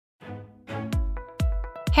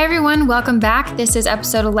Hey everyone, welcome back. This is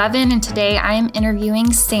episode 11, and today I am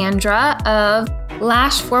interviewing Sandra of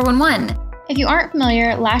Lash 411. If you aren't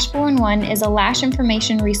familiar, Lash 411 is a lash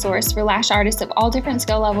information resource for lash artists of all different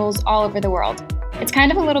skill levels all over the world. It's kind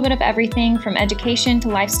of a little bit of everything from education to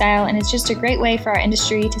lifestyle, and it's just a great way for our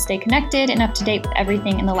industry to stay connected and up to date with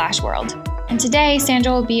everything in the lash world. And today,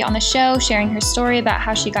 Sandra will be on the show sharing her story about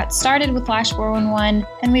how she got started with Lash 411,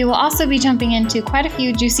 and we will also be jumping into quite a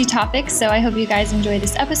few juicy topics, so I hope you guys enjoy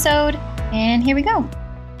this episode, and here we go.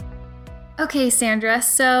 Okay, Sandra,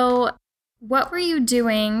 so what were you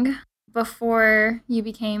doing before you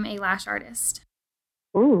became a lash artist?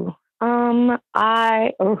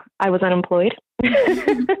 I was unemployed.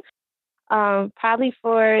 Probably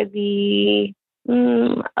for the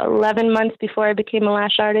 11 months before I became a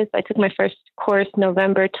lash artist. I took my first course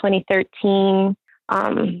November 2013.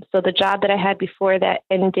 So the job that I had before that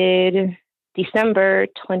ended December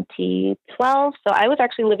 2012. So I was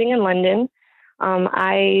actually living in London.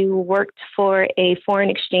 I worked for a foreign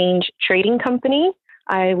exchange trading company.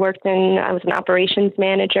 I was an operations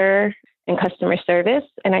manager in customer service,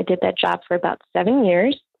 and I did that job for about 7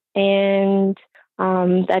 years. And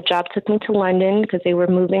that job took me to London because they were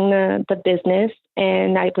moving the business,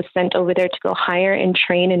 and I was sent over there to go hire and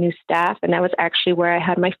train a new staff. And that was actually where I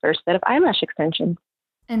had my first set of eyelash extensions.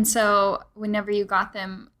 And so whenever you got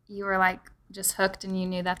them, you were like just hooked and you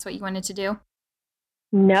knew that's what you wanted to do?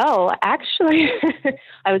 No, actually,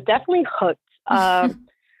 I was definitely hooked.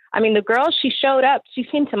 The girl, she showed up, she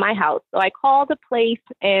came to my house. So I called the place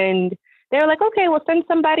and they were like, okay, we'll send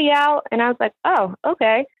somebody out. And I was like, oh,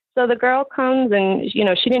 okay. So the girl comes and, she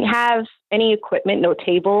didn't have any equipment, no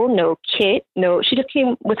table, no kit, she just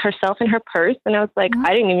came with herself and her purse. And I was like,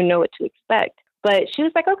 I didn't even know what to expect. But she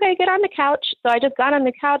was like, okay, get on the couch. So I just got on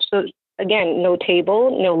the couch. So again, no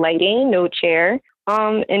table, no lighting, no chair.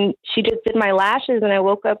 And she just did my lashes, and I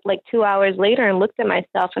woke up like 2 hours later and looked at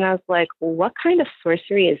myself and I was like, what kind of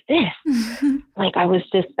sorcery is this? Like, I was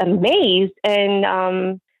just amazed.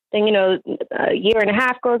 And, then, a year and a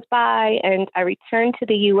half goes by and I returned to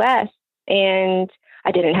the U.S. and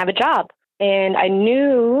I didn't have a job. And I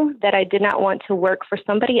knew that I did not want to work for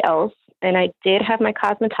somebody else. And I did have my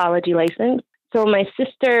cosmetology license. So my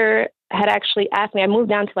sister had actually asked me, I moved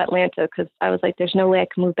down to Atlanta because I was like, there's no way I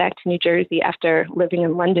can move back to New Jersey after living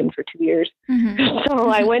in London for 2 years. So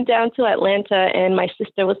I went down to Atlanta and my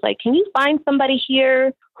sister was like, can you find somebody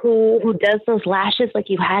here who does those lashes like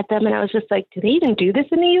you had them? And I was just like, do they even do this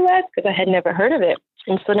in the U.S.? Because I had never heard of it.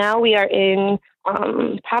 And so now we are in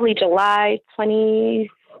probably July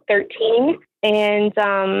 2013. And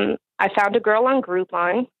I found a girl on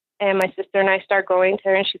Groupon. And my sister and I start going to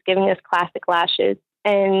her, and she's giving us classic lashes.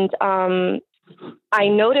 And I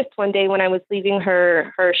noticed one day when I was leaving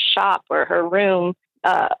her shop or her room,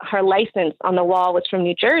 her license on the wall was from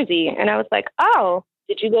New Jersey. And I was like, oh,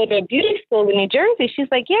 did you go to a beauty school in New Jersey? She's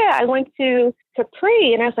like, yeah, I went to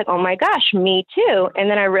Capri. And I was like, oh my gosh, me too. And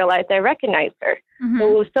then I realized I recognized her. So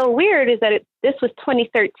what was so weird is that this was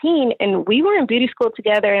 2013, and we were in beauty school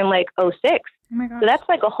together in like 2006. Oh my gosh. So that's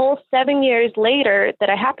like a whole 7 years later that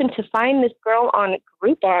I happened to find this girl on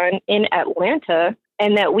Groupon in Atlanta,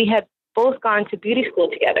 and that we had both gone to beauty school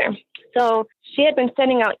together. So she had been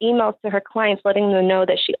sending out emails to her clients letting them know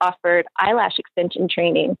that she offered eyelash extension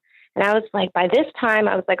training. And I was like, by this time,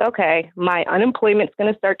 I was like, okay, my unemployment's going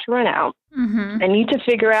to start to run out. I need to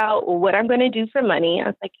figure out what I'm going to do for money. I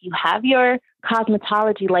was like, you have your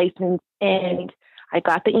cosmetology license. And I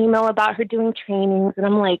got the email about her doing trainings. And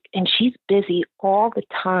I'm like, and she's busy all the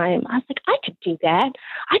time. I was like, I could do that.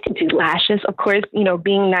 I could do lashes. Of course,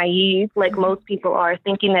 being naive, like most people are,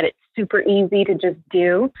 thinking that it's super easy to just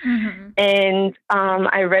do. And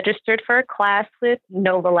I registered for a class with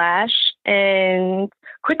Nova Lash and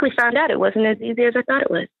quickly found out it wasn't as easy as I thought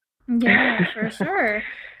it was. Yeah, for sure.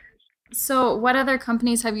 So what other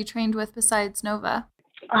companies have you trained with besides Nova?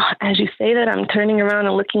 As you say that, I'm turning around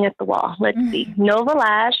and looking at the wall. Let's see. Nova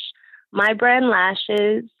Lash, My Brand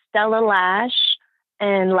Lashes, Stella Lash,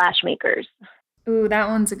 and Lash Makers. Ooh, that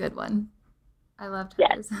one's a good one. I loved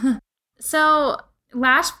hers. Yes. So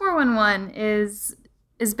Lash 411 is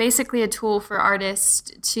basically a tool for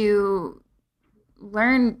artists to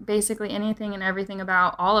learn basically anything and everything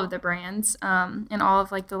about all of the brands and all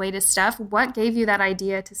of like the latest stuff. What gave you that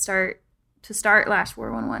idea to start Lash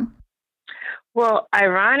 411? Well,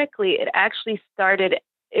 ironically, it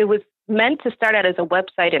was meant to start out as a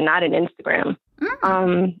website and not an Instagram.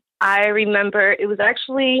 I remember it was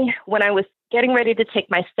actually when I was getting ready to take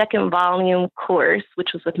my second volume course,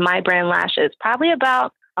 which was with My Brand Lashes, probably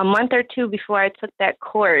about a month or two before I took that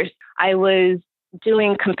course. I was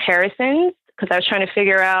doing comparisons because I was trying to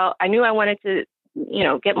figure out, I knew I wanted to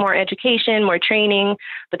get more education, more training.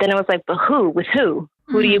 But then it was like, but who? With who?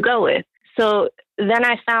 Who do you go with? So then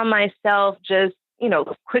I found myself just,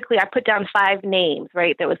 quickly I put down 5 names,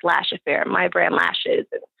 right? There was Lash Affair, My Brand Lashes,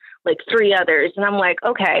 and like 3 others. And I'm like,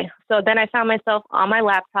 okay. So then I found myself on my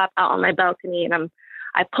laptop out on my balcony, and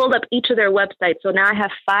I pulled up each of their websites. So now I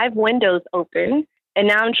have 5 windows open, and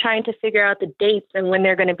now I'm trying to figure out the dates and when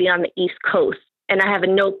they're going to be on the East Coast. And I have a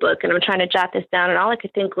notebook, and I'm trying to jot this down. And all I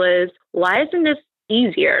could think was, why isn't this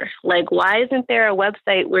easier? Like, why isn't there a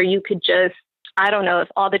website where you could just, I don't know, if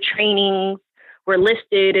all the trainings were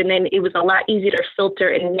listed and then it was a lot easier to filter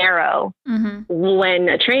and narrow when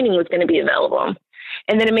a training was going to be available.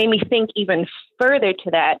 And then it made me think even further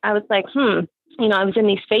to that. I was like, I was in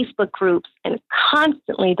these Facebook groups, and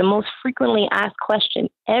constantly the most frequently asked question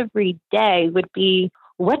every day would be,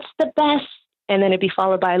 what's the best? And then it'd be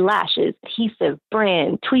followed by lashes, adhesive,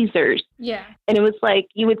 brand, tweezers. Yeah. And it was like,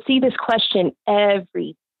 you would see this question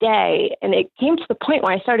every day. And it came to the point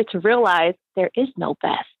where I started to realize there is no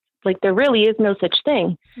best. Like, there really is no such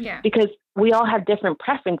thing. Yeah. Because we all have different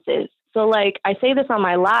preferences. So like, I say this on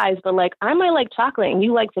my lives, but like, I might like chocolate and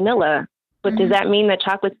you like vanilla. But does that mean that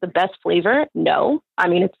chocolate's the best flavor? No. I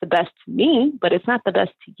mean, it's the best to me, but it's not the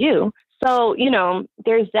best to you. So,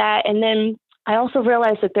 there's that. And then I also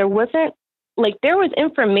realized that there was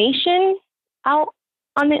information out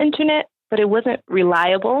on the internet, but it wasn't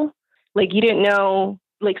reliable. Like, you didn't know,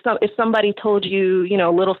 like, if somebody told you,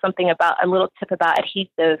 a little tip about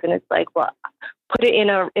adhesive, and it's like, well, put it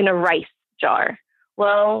in a rice jar.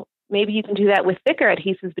 Well, maybe you can do that with thicker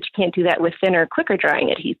adhesives, but you can't do that with thinner, quicker drying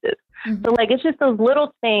adhesives. So like, it's just those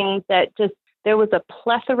little things that there was a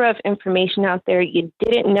plethora of information out there. You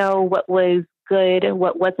didn't know what was good,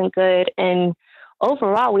 what wasn't good. And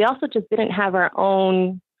overall, we also just didn't have our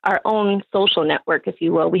own social network, if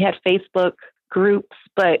you will. We had Facebook groups,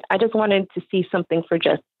 but I just wanted to see something for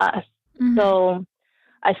just us. So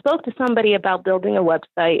I spoke to somebody about building a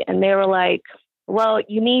website, and they were like, well,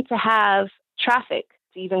 you need to have traffic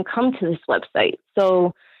to even come to this website.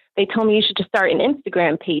 So they told me you should just start an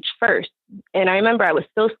Instagram page first. And I remember I was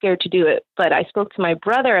so scared to do it, but I spoke to my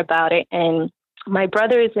brother about it, and my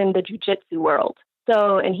brother is in the jiu-jitsu world.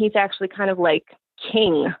 So, and he's actually kind of like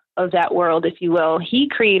king of that world, if you will. He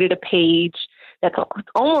created a page that's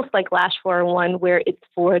almost like Lash 401, where it's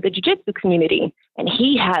for the jiu-jitsu community. And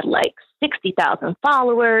he had like 60,000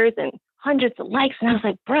 followers and hundreds of likes. And I was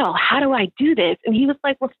like, bro, how do I do this? And he was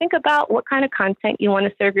like, well, think about what kind of content you want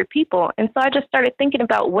to serve your people. And so I just started thinking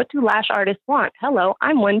about, what do lash artists want? Hello,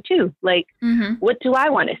 I'm one too. Like, what do I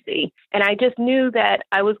want to see? And I just knew that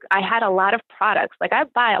I had a lot of products. Like, I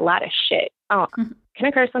buy a lot of shit. Oh, can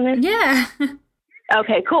I curse on this? Yeah.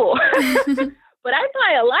 Okay, cool. But I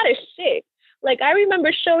buy a lot of shit. Like, I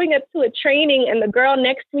remember showing up to a training, and the girl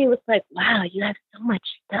next to me was like, wow, you have so much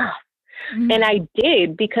stuff. And I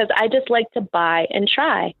did, because I just like to buy and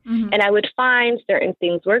try. And I would find certain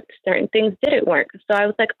things worked, certain things didn't work. So I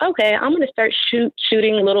was like, okay, I'm going to start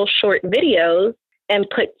shooting little short videos and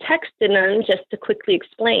put text in them just to quickly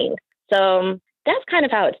explain. So that's kind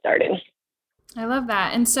of how it started. I love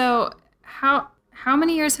that. And so how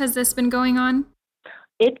many years has this been going on?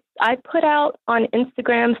 I put out on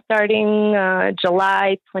Instagram starting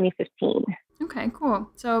July 2015. Okay,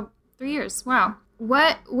 cool. So 3 years. Wow.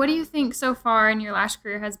 What do you think so far in your lash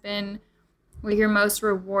career has been your most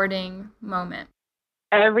rewarding moment?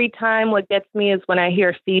 Every time, what gets me is when I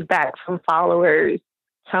hear feedback from followers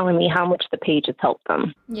telling me how much the page has helped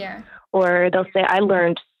them. Yeah. Or they'll say, I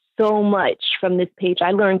learned so much from this page.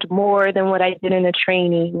 I learned more than what I did in a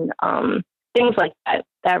training. Things like that.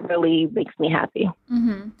 That really makes me happy.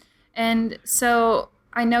 And so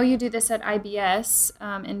I know you do this at IBS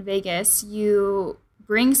in Vegas. You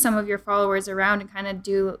bring some of your followers around and kind of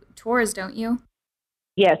do tours, don't you?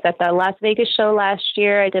 Yes, at the Las Vegas show last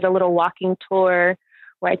year, I did a little walking tour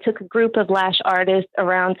where I took a group of lash artists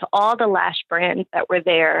around to all the lash brands that were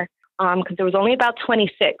there, because there was only about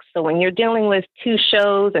 26. So when you're dealing with 2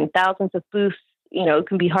 shows and thousands of booths, it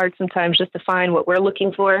can be hard sometimes just to find what we're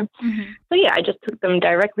looking for. So yeah, I just took them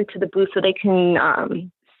directly to the booth so they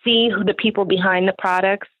can see who the people behind the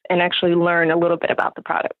products and actually learn a little bit about the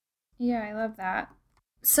product. Yeah, I love that.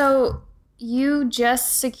 So you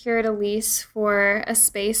just secured a lease for a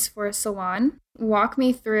space for a salon. Walk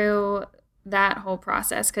me through that whole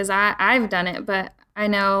process, because I've done it, but I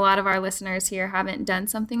know a lot of our listeners here haven't done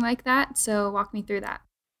something like that. So walk me through that.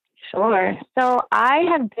 Sure. So I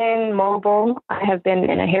have been mobile. I have been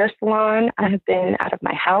in a hair salon. I have been out of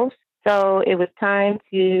my house. So it was time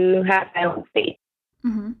to have my own space.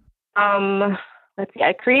 Let's see.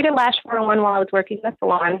 I created Lash 401 while I was working in the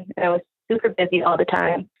salon, and I was super busy all the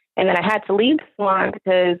time. And then I had to leave the salon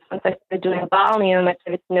because once I started doing volume, I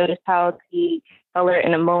started to notice how the color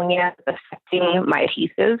and ammonia was affecting my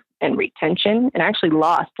adhesive and retention. And I actually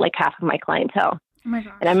lost like half of my clientele. Oh my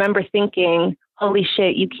gosh. And I remember thinking, holy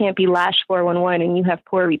shit, you can't be Lash 411 and you have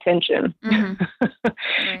poor retention. Mm-hmm.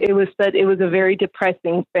 Right. It was a very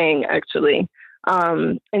depressing thing, actually.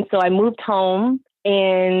 And so I moved home,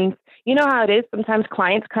 and you know how it is. Sometimes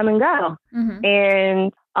clients come and go. Mm-hmm.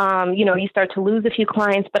 And, you start to lose a few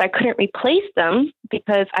clients, but I couldn't replace them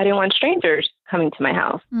because I didn't want strangers coming to my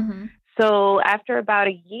house. Mm-hmm. So after about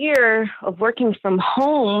a year of working from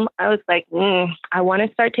home, I was like, I want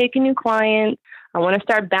to start taking new clients. I want to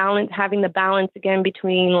start having the balance again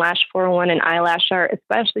between Lash 401 and Eyelash Art,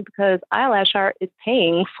 especially because Eyelash Art is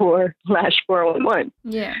paying for Lash 411.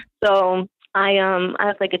 Yeah. So I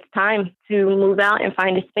was like, it's time to move out and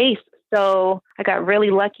find a space. So I got really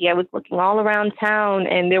lucky. I was looking all around town,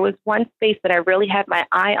 and there was one space that I really had my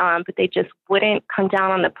eye on, but they just wouldn't come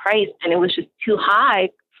down on the price, and it was just too high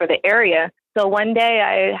for the area. So one day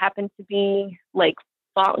I happened to be like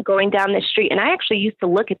going down the street, and I actually used to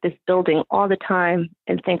look at this building all the time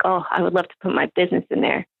and think, oh, I would love to put my business in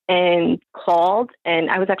there, and called.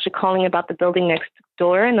 And I was actually calling about the building next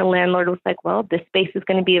door, and the landlord was like, well, this space is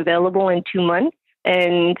going to be available in 2 months.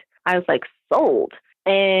 And I was like, sold.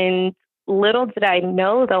 And little did I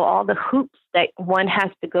know, though, all the hoops that one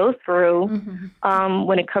has to go through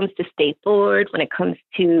when it comes to state board, when it comes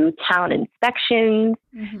to town inspections,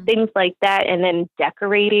 things like that, and then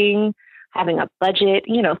decorating, having a budget,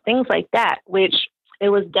 things like that, which it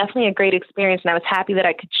was definitely a great experience. And I was happy that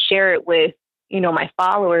I could share it with, my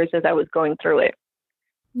followers as I was going through it.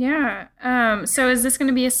 Yeah. So is this going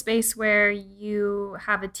to be a space where you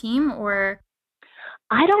have a team, or?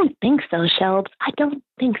 I don't think so, Shelbs. I don't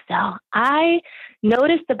think so. I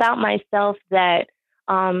noticed about myself that,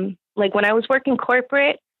 like when I was working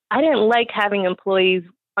corporate, I didn't like having employees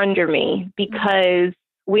under me because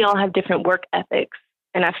we all have different work ethics.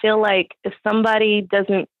 And I feel like if somebody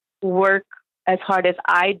doesn't work as hard as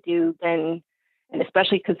I do, then, and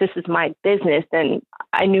especially because this is my business, then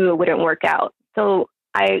I knew it wouldn't work out. So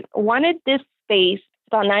I wanted this space,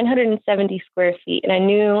 about 970 square feet. And I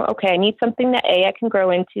knew, okay, I need something that A, I can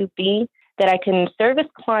grow into, B, that I can service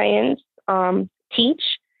clients, teach,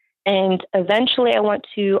 and eventually I want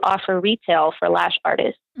to offer retail for lash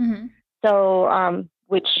artists. So,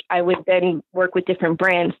 which I would then work with different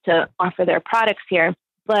brands to offer their products here.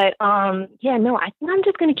 But I think I'm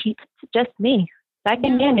just going to keep it to just me. I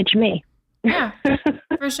can manage me. Yeah,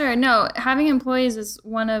 for sure. No, having employees is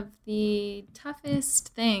one of the toughest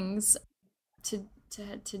things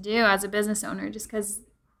to do as a business owner, just because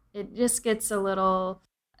it just gets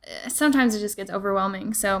sometimes it just gets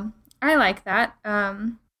overwhelming. So I like that.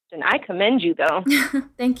 And I commend you, though.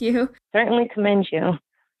 Thank you. Certainly commend you.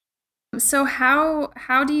 So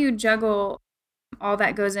how do you juggle all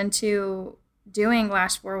that goes into doing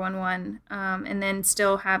Lash 411 and then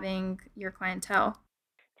still having your clientele?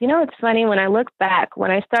 It's funny, when I look back, when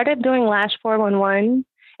I started doing Lash 411,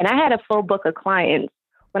 and I had a full book of clients,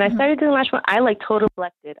 when I started doing Lash 411, I totally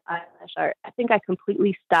neglected Eyelash Art. I think I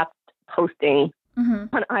completely stopped posting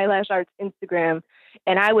on Eyelash Art's Instagram,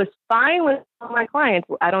 and I was fine with all my clients.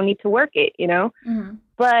 I don't need to work it,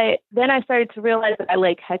 But then I started to realize that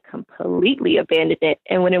I had completely abandoned it.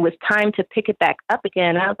 And when it was time to pick it back up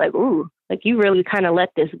again, I was like, ooh, you really kind of let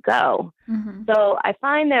this go. So I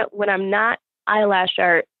find that when I'm not Eyelash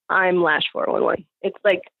Art, I'm Lash 411. It's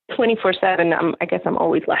 24/7. I guess I'm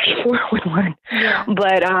always Lash 411. Yeah.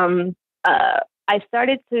 But I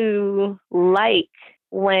started to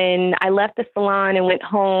when I left the salon and went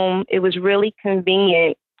home, it was really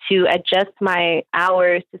convenient to adjust my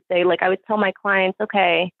hours to say, I would tell my clients,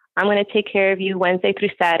 okay, I'm going to take care of you Wednesday through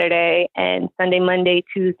Saturday, and Sunday, Monday,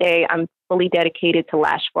 Tuesday, I'm fully dedicated to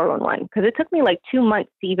Lash 411. Because it took me 2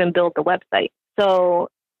 months to even build the website. So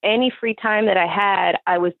any free time that I had,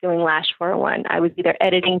 I was doing Lash 401. I was either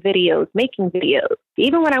editing videos, making videos.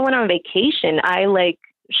 Even when I went on vacation, I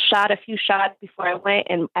shot a few shots before I went,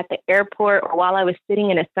 and at the airport or while I was sitting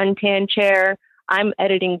in a suntan chair, I'm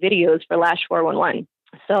editing videos for Lash 411.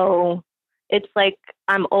 So it's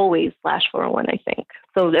I'm always Lash 401, I think.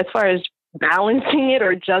 So as far as balancing it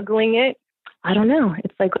or juggling it, I don't know.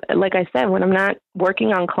 It's like I said, when I'm not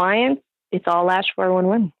working on clients, it's all Lash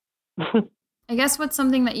 411. I guess what's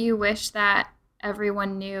something that you wish that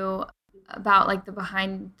everyone knew about the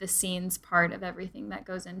behind the scenes part of everything that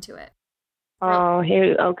goes into it? Oh,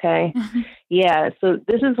 okay. Yeah. So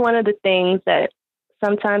this is one of the things that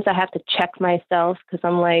sometimes I have to check myself, because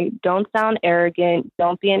I'm don't sound arrogant.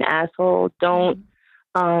 Don't be an asshole. Don't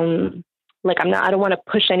like, I don't want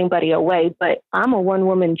to push anybody away, but I'm a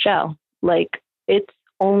one-woman show. Like, it's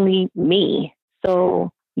only me.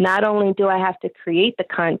 So not only do I have to create the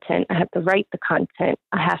content, I have to write the content,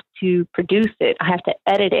 I have to produce it, I have to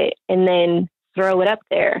edit it, and then throw it up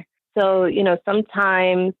there. So,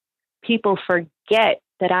 sometimes people forget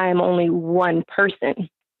that I am only one person.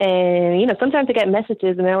 And, sometimes I get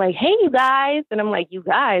messages and they're like, hey, you guys. And I'm like, you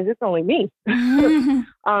guys, it's only me.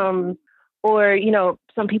 Or,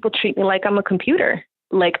 some people treat me like I'm a computer.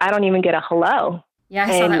 Like, I don't even get a hello. Yeah,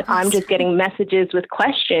 I saw that post. I'm just getting messages with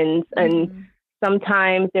questions. And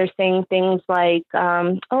sometimes they're saying things like,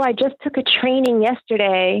 oh, I just took a training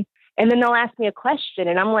yesterday. And then they'll ask me a question.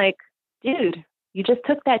 And I'm like, dude, you just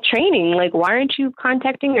took that training. Like, why aren't you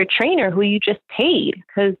contacting your trainer who you just paid?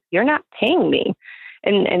 Because you're not paying me.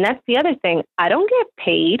 And that's the other thing. I don't get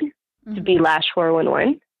paid to be Lash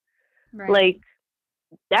 411. Right. Like,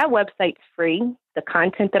 that website's free. The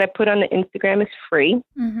content that I put on the Instagram is free.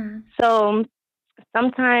 So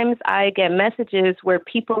sometimes I get messages where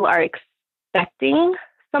people are expecting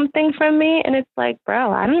something from me. And it's like,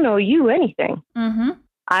 bro, I don't know you anything.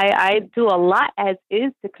 I do a lot as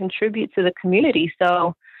is to contribute to the community.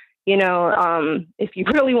 So, if you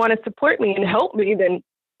really want to support me and help me, then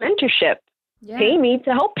mentorship. Yeah. Pay me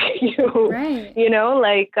to help you. Right.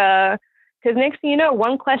 Because next thing you know,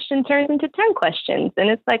 one question turns into 10 questions. And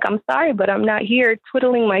it's like, I'm sorry, but I'm not here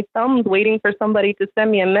twiddling my thumbs waiting for somebody to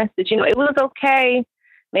send me a message. It was okay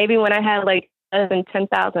maybe when I had like less than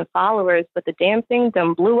 10,000 followers, but the damn thing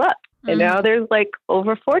done blew up. And now there's like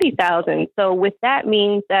over 40,000. So with that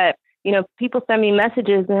means that, people send me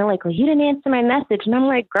messages and they're like, well, you didn't answer my message. And I'm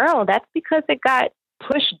like, girl, that's because it got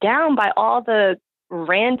pushed down by all the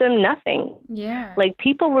random nothing. Yeah. Like,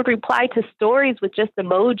 people would reply to stories with just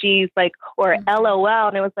emojis, like, or LOL.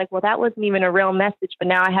 And it was like, well, that wasn't even a real message, but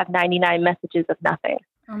now I have 99 messages of nothing.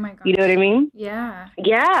 Oh my God. You know what I mean? Yeah.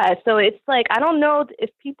 Yeah. So it's like, I don't know if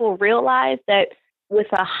people realize that with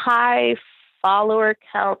a high follower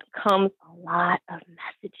count comes a lot of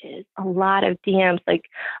messages, a lot of DMs. Like,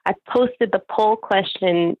 I posted the poll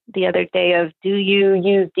question the other day of, do you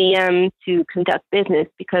use DM to conduct business?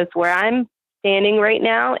 Because where I'm standing right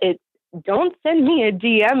now, it's, don't send me a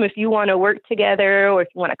DM if you want to work together, or if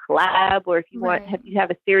you want to collab, or if you you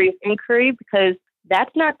have a serious inquiry, because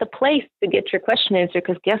that's not the place to get your question answered.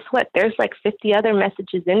 Because guess what? There's like 50 other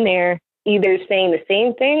messages in there, either saying the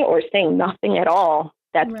same thing or saying nothing at all.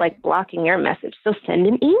 That's like blocking your message. So send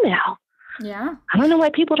an email. Yeah. I don't know why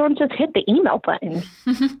people don't just hit the email button.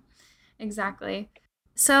 Exactly.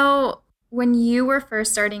 So when you were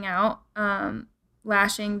first starting out,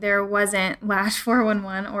 lashing, there wasn't Lash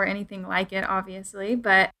 411 or anything like it, obviously,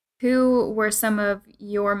 but who were some of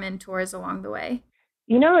your mentors along the way?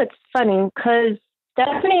 It's funny because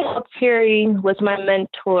Stephanie Altieri was my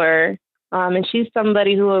mentor, and she's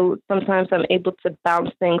somebody who sometimes I'm able to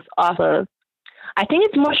bounce things off of. I think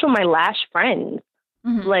it's more so my lash friends,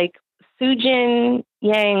 like Sujin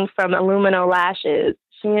Yang from Illumino Lashes.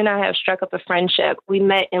 She and I have struck up a friendship. We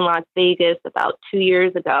met in Las Vegas about 2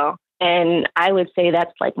 years ago. And I would say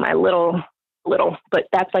that's like my little, but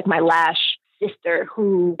that's like my lash sister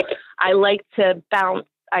who I like to bounce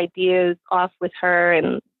ideas off with her.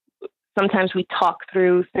 And sometimes we talk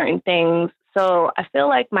through certain things. So I feel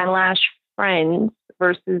like my lash friends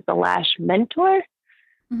versus the lash mentor,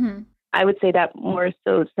 I would say that more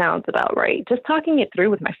so sounds about right. Just talking it through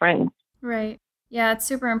with my friends. Right. Yeah, it's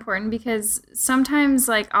super important because sometimes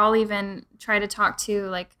like I'll even try to talk to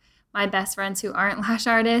like my best friends who aren't lash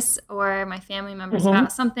artists or my family members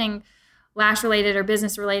about something lash related or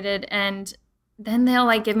business related. And then they'll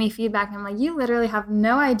like give me feedback and I'm like, you literally have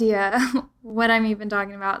no idea what I'm even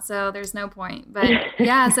talking about. So there's no point. But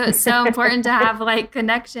yeah, so it's so important to have like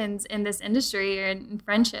connections in this industry and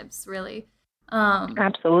friendships really.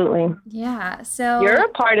 Absolutely. Yeah. So you're a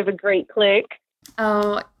part of a great clique.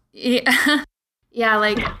 Oh, yeah. Yeah,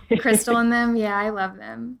 like Crystal and them. Yeah, I love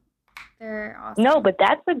them. They're awesome. No, but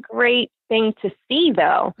that's a great thing to see,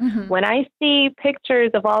 though. When I see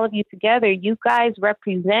pictures of all of you together, you guys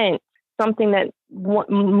represent something that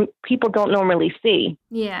people don't normally see.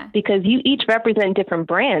 Yeah. Because you each represent different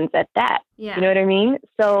brands at that. Yeah. You know what I mean?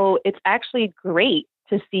 So it's actually great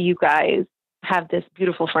to see you guys have this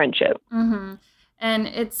beautiful friendship. And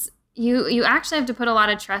it's you actually have to put a lot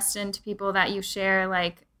of trust into people that you share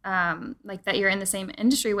like that you're in the same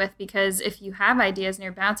industry with, because if you have ideas and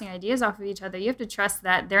you're bouncing ideas off of each other, you have to trust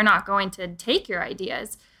that they're not going to take your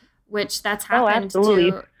ideas, which that's happened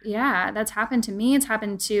to. Yeah, that's happened to me. It's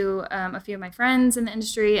happened to a few of my friends in the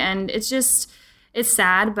industry, and it's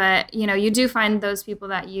sad, but you do find those people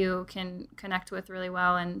that you can connect with really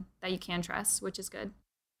well and that you can trust, which is good.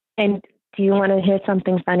 And Do you want to hear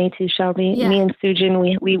something funny too, Shelby? Yeah. Me and Sujin,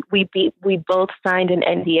 we both signed an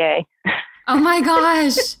NDA. Oh my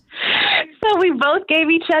gosh. So we both gave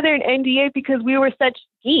each other an NDA because we were such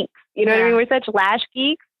geeks. You know what I mean? We're such lash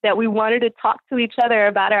geeks that we wanted to talk to each other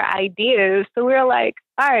about our ideas. So we were like,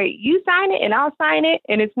 all right, you sign it and I'll sign it,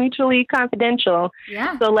 and it's mutually confidential.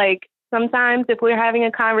 Yeah. So like sometimes if we're having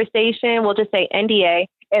a conversation, we'll just say NDA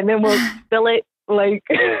and then we'll spill it like.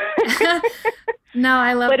 No,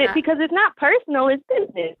 I love that. But because it's not personal, it's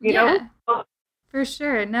business, you know? For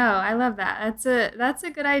sure. No, I love that. That's a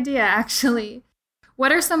good idea, actually.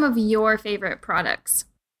 What are some of your favorite products?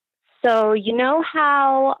 So you know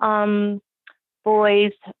how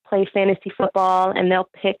boys play fantasy football and they'll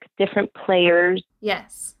pick different players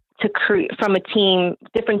to create from a team,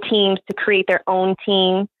 different teams to create their own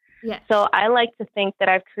team. Yes. So I like to think that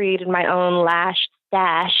I've created my own lash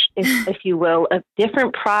stash, if you will, of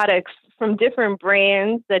different products from different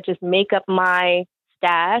brands that just make up my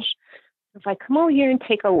stash. If I come over here and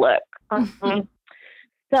take a look.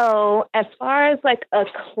 So as far as like a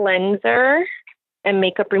cleanser and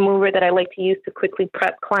makeup remover that I like to use to quickly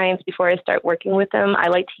prep clients before I start working with them, I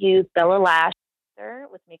like to use Bella Lash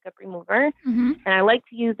with makeup remover. And I like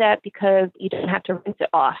to use that because you don't have to rinse it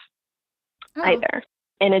off either.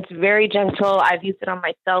 And it's very gentle. I've used it on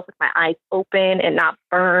myself with my eyes open and not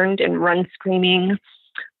burned and run screaming.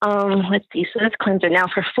 Let's see. So that's cleanser. Now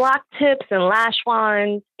for flock tips and lash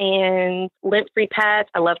wands and lint-free pads,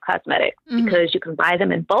 I love cosmetics because you can buy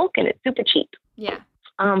them in bulk and it's super cheap. Yeah.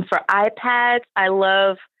 For iPads, I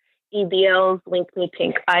love EBL's Wink Me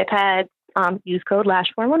Pink iPads. Use code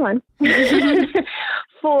LASH411.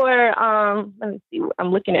 For, let me see.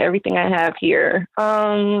 I'm looking at everything I have here.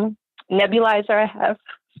 Nebulizer I have,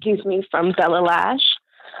 from Bella Lash.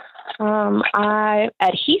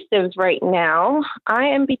 Adhesives right now,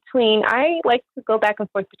 I like to go back and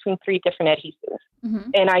forth between 3 different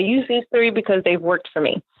adhesives. And I use these 3 because they've worked for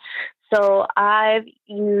me. So I've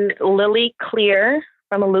used Lily Clear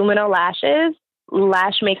from Illumino Lashes,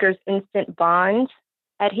 Lash Maker's Instant Bond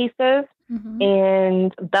adhesive,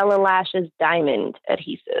 and Bella Lash's Diamond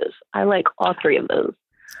adhesive. I like all 3 of those.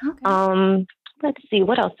 Okay. Let's see,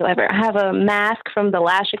 what else do I have? I have a mask from the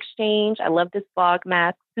Lash Exchange. I love this fog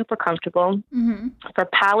mask, super comfortable. For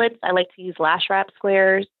palettes, I like to use Lash Wrap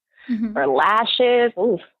Squares. For lashes,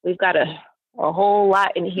 we've got a whole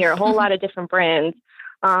lot in here, a whole lot of different brands.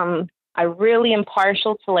 I really am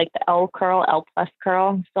partial to like the L Plus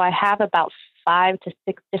curl. So I have about 5 to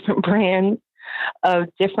 6 different brands of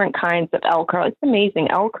different kinds of L curl. It's amazing.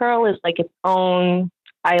 L curl is like its own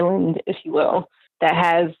island, if you will, that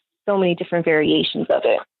has so many different variations of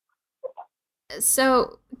it.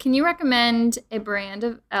 So can you recommend a brand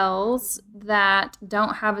of L's that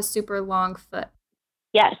don't have a super long foot?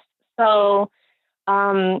 Yes. So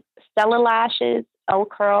Stella Lashes L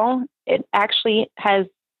Curl, it actually has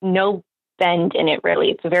no bend in it,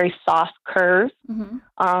 really. It's a very soft curve.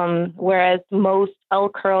 Whereas most L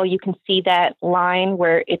Curl, you can see that line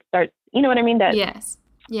where it starts, you know what I mean? That, yes.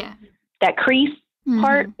 Yeah. That crease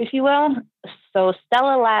part, if you will. So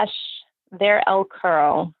Stella Lash, their L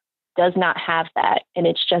Curl does not have that. And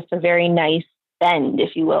it's just a very nice bend,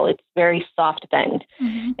 if you will. It's very soft bend.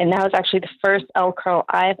 And that was actually the first L Curl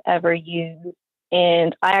I've ever used.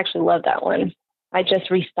 And I actually love that one. I just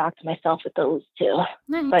restocked myself with those too.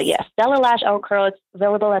 Nice. But yeah, Stella Lash L Curl, it's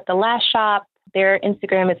available at the Lash Shop. Their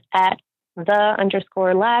Instagram is at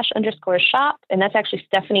 _lash_shop. And that's actually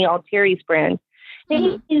Stephanie Altieri's brand.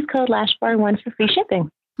 And use code LASH411 for free shipping.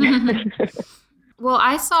 Well,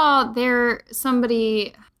 I saw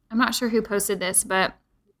somebody, I'm not sure who posted this, but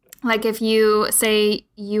like if you say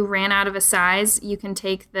you ran out of a size, you can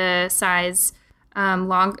take the size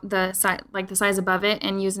the size above it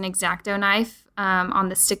and use an X-Acto knife on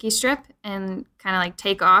the sticky strip and kind of like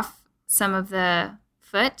take off some of the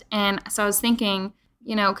foot. And so I was thinking,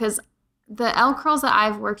 because the L curls that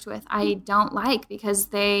I've worked with, I don't like because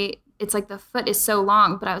it's like the foot is so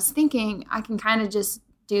long. But I was thinking I can kind of just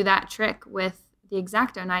do that trick with the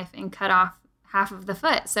X-Acto knife and cut off half of the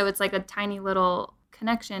foot. So it's like a tiny little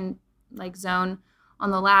connection like zone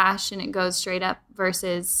on the lash and it goes straight up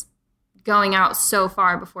versus going out so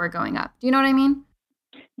far before going up. Do you know what I mean?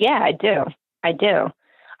 Yeah, I do.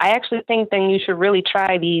 I actually think then you should really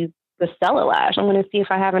try the Stella Lash. I'm going to see if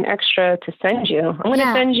I have an extra to send you. I'm going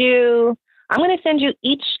to send you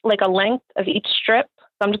each, like a length of each strip. So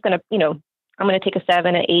I'm just going to, I'm going to take a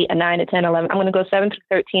 7, an 8, a 9, a 10, 11. I'm going to go 7 through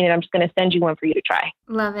 13, and I'm just going to send you one for you to try.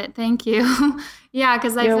 Love it. Thank you. Yeah,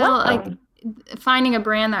 because I feel like finding a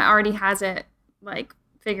brand that already has it, like,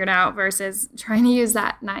 figured out versus trying to use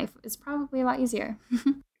that knife is probably a lot easier.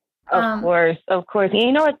 Of course. And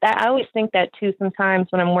you know what? I always think that too sometimes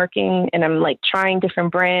when I'm working and I'm like trying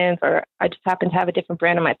different brands, or I just happen to have a different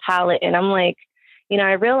brand on my palette. And I'm like,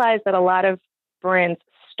 I realize that a lot of brands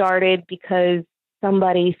started because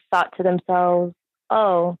somebody thought to themselves,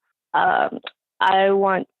 oh, I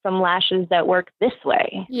want some lashes that work this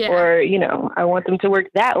way. Yeah. Or, I want them to work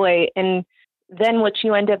that way. And then what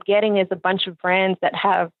you end up getting is a bunch of brands that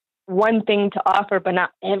have one thing to offer, but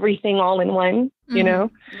not everything all in one,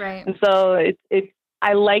 Right. And so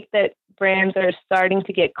I like that brands are starting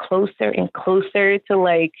to get closer and closer to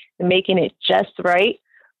like making it just right.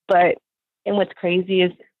 And what's crazy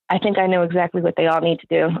is I think I know exactly what they all need to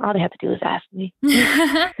do. All they have to do is ask me.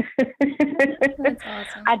 That's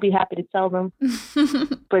awesome. I'd be happy to tell them.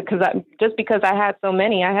 because I had so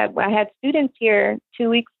many. I had students here 3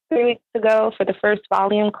 weeks ago for the first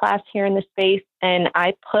volume class here in the space, and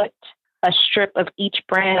I put a strip of each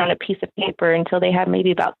brand on a piece of paper until they had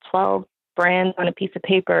maybe about 12 brands on a piece of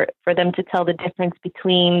paper for them to tell the difference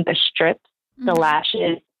between the strips, the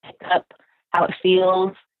lashes, pickup, how it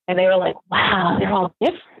feels. And they were like, wow, they're all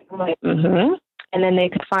different. I'm like, And then they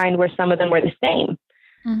could find where some of them were the same.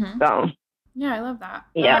 So, yeah, I love that.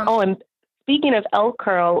 Yeah. And speaking of L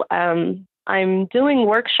Curl, I'm doing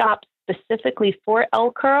workshops specifically for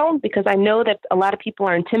L Curl because I know that a lot of people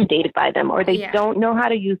are intimidated by them, or they don't know how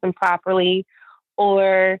to use them properly,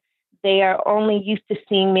 or they are only used to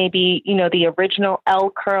seeing maybe, the original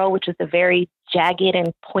L Curl, which is a very jagged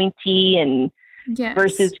and pointy and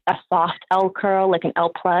versus a soft L Curl, like an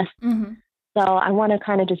L plus. So I want to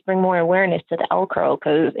kind of just bring more awareness to the L Curl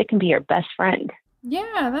because it can be your best friend.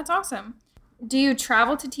 Yeah, that's awesome. Do you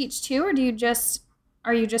travel to teach too, or are you just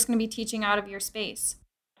going to be teaching out of your space?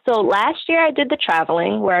 So last year I did the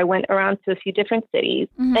traveling where I went around to a few different cities.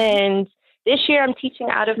 And this year I'm teaching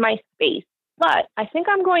out of my space. But I think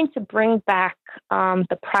I'm going to bring back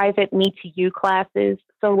the private Me to You classes.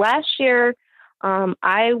 So last year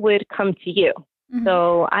I would come to you.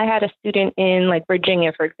 So I had a student in like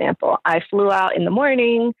Virginia, for example. I flew out in the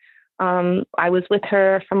morning. I was with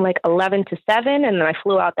her from like 11 to 7, and then I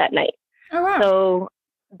flew out that night. Oh, wow. So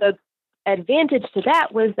the advantage to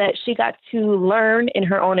that was that she got to learn in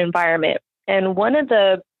her own environment. And one of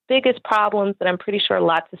the biggest problems that I'm pretty sure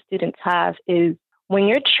lots of students have is when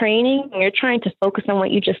you're training and you're trying to focus on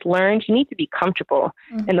what you just learned, you need to be comfortable.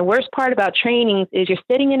 And the worst part about trainings is you're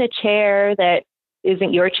sitting in a chair that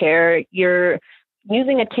isn't your chair. You're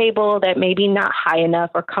using a table that maybe not high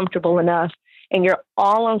enough or comfortable enough, and you're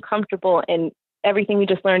all uncomfortable, and everything you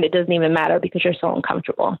just learned, it doesn't even matter because you're so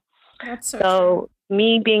uncomfortable. That's so true.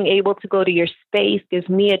 Me being able to go to your space gives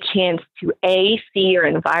me a chance to see your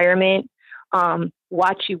environment,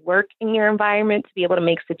 watch you work in your environment, to be able to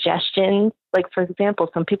make suggestions. Like, for example,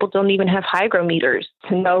 some people don't even have hygrometers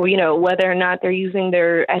to know, whether or not they're using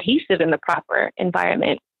their adhesive in the proper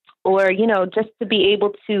environment, or, just to be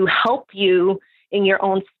able to help you in your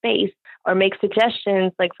own space or make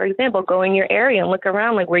suggestions. Like, for example, go in your area and look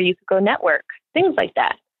around, like where you could go network, things like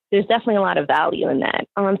that. There's definitely a lot of value in that.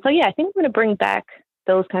 So yeah, I think I'm going to bring back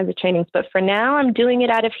those kinds of trainings, but for now I'm doing it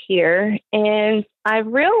out of here. And I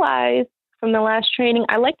realized from the last training,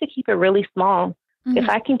 I like to keep it really small. If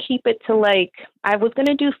I can keep it to I was going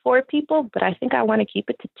to do 4 people, but I think I want to keep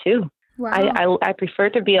it to 2. Wow. I prefer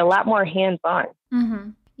to be a lot more hands-on.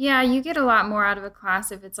 Yeah, you get a lot more out of a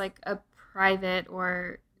class if it's like a private,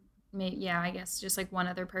 or maybe, I guess just like one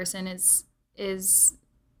other person is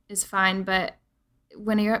fine. But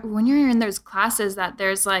when you're in those classes that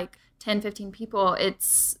there's like 10, 15 people,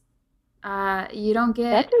 it's you don't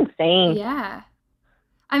get. That's insane. Yeah.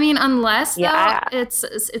 I mean, unless though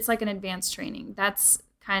it's like an advanced training. That's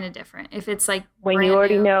kind of different. If it's like when you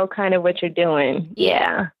already know kind of what you're doing.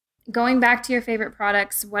 Yeah. Going back to your favorite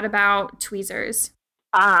products, what about tweezers?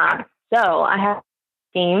 So I have a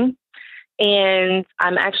team, and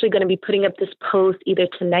I'm actually going to be putting up this post either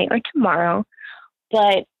tonight or tomorrow.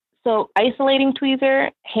 But so isolating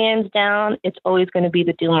tweezer, hands down, it's always going to be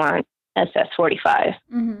the Dumont SS45.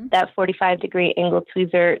 That 45-degree angle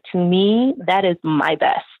tweezer, to me, that is my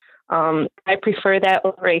best. I prefer that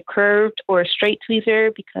over a curved or straight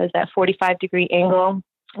tweezer because that 45-degree angle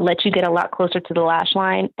lets you get a lot closer to the lash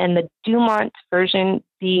line. And the Dumont version,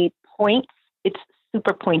 the points, it's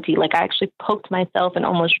super pointy. Like, I actually poked myself and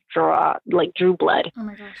almost drew blood. Oh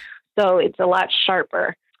my gosh. So it's a lot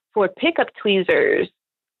sharper. For pickup tweezers,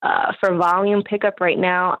 for volume pickup right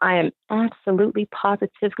now, I am absolutely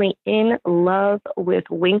positively in love with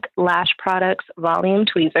Wink Lash Products volume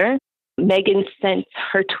tweezer. Megan sent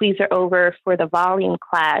her tweezer over for the volume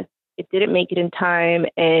class. It didn't make it in time,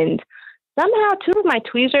 and somehow 2 of my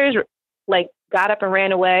tweezers got up and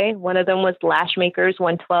ran away. One of them was Lash Makers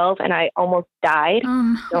 112, and I almost died.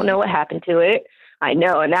 No. Don't know what happened to it. I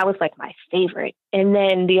know, and that was like my favorite. And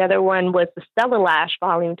then the other one was the Stella Lash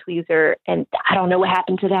Volume Tweezer, and I don't know what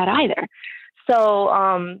happened to that either. So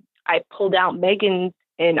I pulled out Megan's,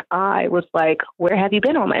 and I was like, where have you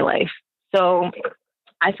been all my life? So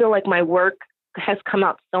I feel like my work has come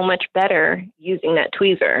out so much better using that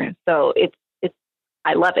tweezer. So it's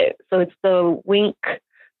I love it. So it's the Wink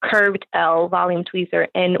Curved L Volume Tweezer.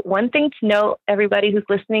 And one thing to note, everybody who's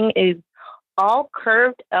listening, is all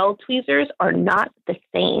curved L tweezers are not the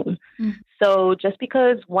same. So just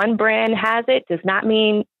because one brand has it does not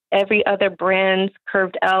mean every other brand's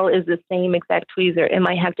curved L is the same exact tweezer. It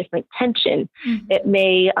might have different tension. It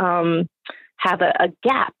may have a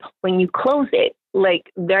gap when you close it.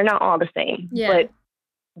 Like, they're not all the same. Yeah. But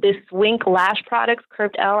this Wink Lash Products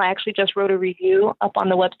Curved L, I actually just wrote a review up on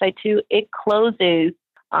the website too. It closes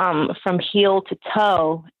from heel to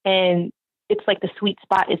toe, and it's like the sweet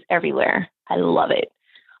spot is everywhere. I love it.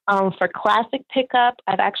 For classic pickup,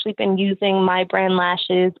 I've actually been using My Brand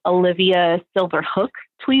Lashes Olivia Silver Hook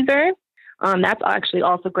tweezer. That's actually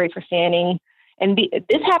also great for fanning. And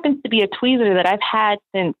this happens to be a tweezer that I've had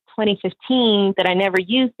since 2015 that I never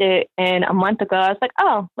used it. And a month ago, I was like,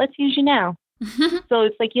 oh, let's use you now. So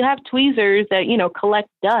it's like you have tweezers that, collect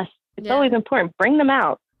dust. It's always important. Bring them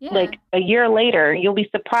out. Yeah. Like a year later, you'll be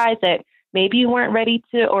surprised that maybe you weren't ready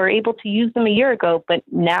to or able to use them a year ago, but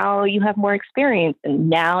now you have more experience and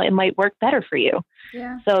now it might work better for you.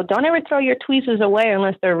 Yeah. So don't ever throw your tweezers away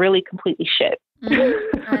unless they're really completely shit.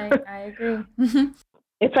 I agree.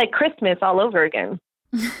 It's like Christmas all over again.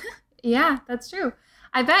 Yeah, that's true.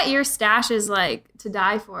 I bet your stash is like to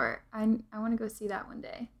die for. I want to go see that one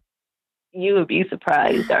day. You would be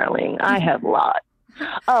surprised, darling. I have lots.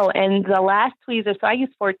 Oh, and the last tweezer, so I use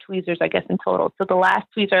 4 tweezers, I guess, in total. So the last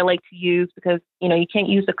tweezer I like to use because, you can't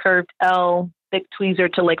use a curved L thick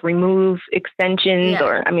tweezer to like remove extensions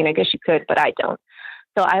or, I guess you could, but I don't.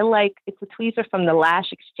 So it's a tweezer from the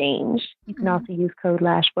Lash Exchange. You can also use code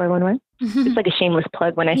LASH411. It's like a shameless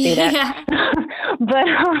plug when I say that. But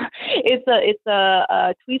it's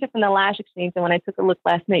a tweezer from the Lash Exchange. And when I took a look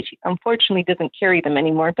last night, she unfortunately doesn't carry them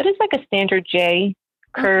anymore. But it's like a standard J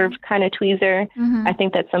curved kind of tweezer. I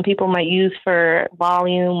think that some people might use for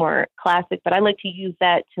volume or classic, but I like to use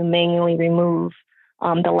that to manually remove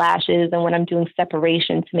the lashes, and when I'm doing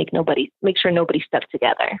separation to make sure nobody's stuck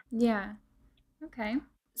together. Yeah. Okay.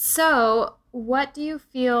 So what do you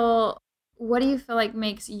feel like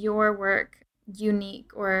makes your work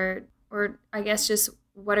unique, or I guess just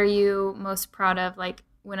what are you most proud of, like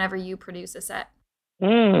whenever you produce a set?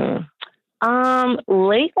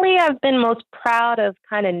 Lately I've been most proud of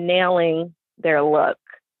kind of nailing their look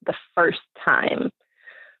the first time.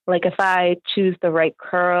 Like if I choose the right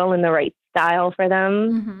curl and the right style for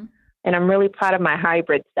them. And I'm really proud of my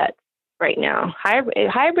hybrid sets right now.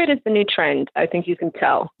 Hybrid is the new trend. I think you can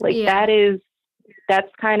tell. Like that's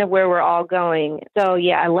kind of where we're all going. So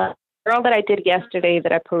yeah, I love the girl that I did yesterday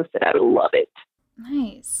that I posted. I love it.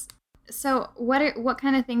 Nice. So what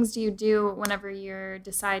kind of things do you do whenever you're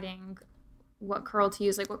deciding what curl to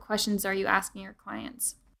use? Like, what questions are you asking your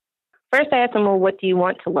clients? First, I ask them, well, what do you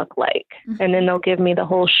want to look like? And then they'll give me the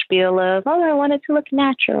whole spiel of, oh, I want it to look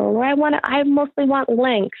natural, or I mostly want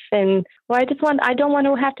length, and or I don't want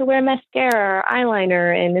to have to wear mascara or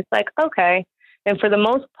eyeliner. And it's like, okay. And for the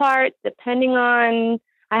most part, depending on,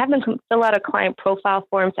 I have them fill out a client profile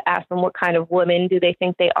form to ask them what kind of woman do they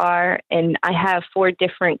think they are. And I have 4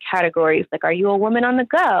 different categories. Like, are you a woman on the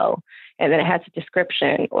go? And then it has a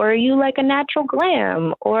description. Or are you like a natural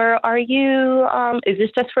glam? Or are you, is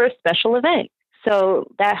this just for a special event? So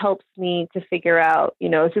that helps me to figure out,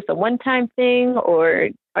 is this a one-time thing, or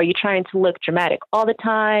are you trying to look dramatic all the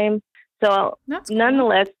time? So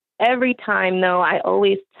nonetheless, every time though, I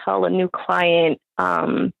always tell a new client,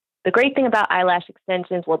 the great thing about eyelash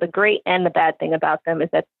extensions, well, the great and the bad thing about them is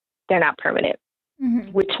that they're not permanent,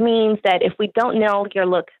 which means that if we don't nail your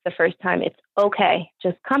look the first time, it's okay.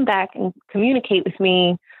 Just come back and communicate with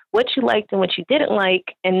me what you liked and what you didn't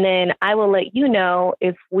like, and then I will let you know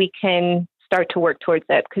if we can start to work towards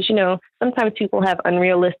that. Because, sometimes people have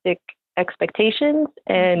unrealistic expectations,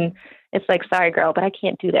 and it's like, sorry, girl, but I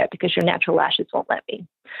can't do that because your natural lashes won't let me.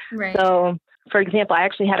 Right. So, for example, I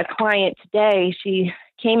actually had a client today. She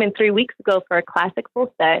came in 3 weeks ago for a classic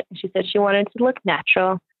full set. She said she wanted to look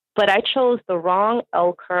natural, but I chose the wrong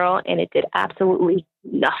L curl, and it did absolutely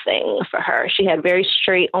nothing for her. She had very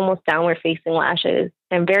straight, almost downward facing lashes,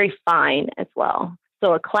 and very fine as well.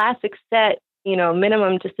 So a classic set,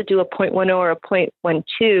 minimum just to do a 0.10 or a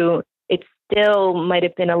 0.12, it still might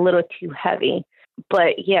have been a little too heavy.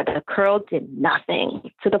 But yeah, the curl did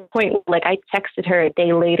nothing, to the point like I texted her a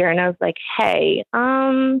day later and I was like, hey,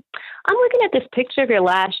 I'm looking at this picture of your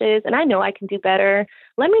lashes and I know I can do better.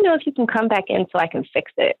 Let me know if you can come back in so I can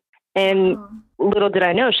fix it. And little did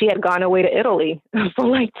I know she had gone away to Italy for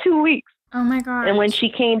like 2 weeks. Oh my gosh. And when she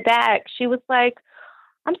came back, she was like,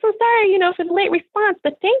 I'm so sorry, for the late response,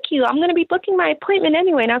 but thank you. I'm going to be booking my appointment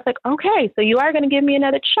anyway. And I was like, okay, so you are going to give me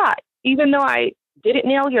another shot, even though I didn't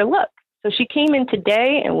nail your look. So she came in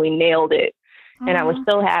today and we nailed it. And I was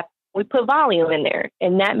so happy. We put volume in there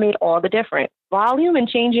and that made all the difference. Volume and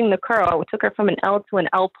changing the curl. We took her from an L to an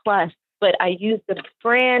L plus, but I used the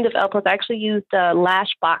brand of L plus. I actually used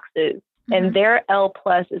Lash Boxes and their L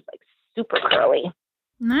plus is like super curly.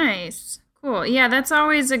 Nice. Cool. Yeah, that's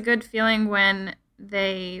always a good feeling when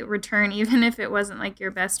they return, even if it wasn't like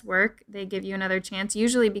your best work. They give you another chance,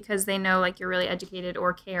 usually because they know like you're really educated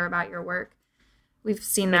or care about your work. We've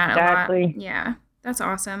seen that a lot. Yeah, that's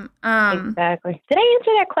awesome. Exactly. Did I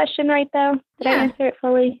answer that question right, though? Did I answer it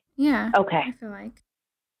fully? Yeah. Okay. I feel like.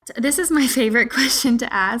 This is my favorite question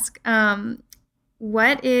to ask.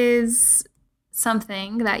 What is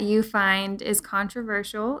something that you find is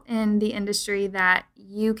controversial in the industry that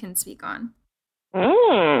you can speak on?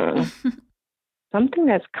 Something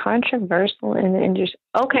that's controversial in the industry.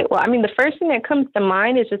 Okay, well, I mean, the first thing that comes to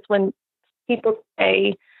mind is just when people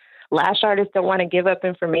say lash artists don't want to give up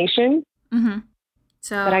information.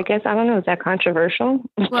 So, but I guess, I don't know, is that controversial?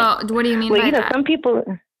 Well, what do you mean by that? Some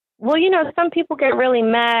people get really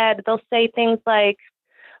mad. They'll say things like,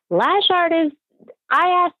 lash artists,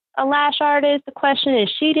 I asked a lash artist a question and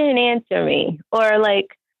she didn't answer me. Or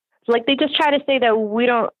like they just try to say that we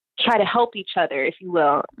don't try to help each other, if you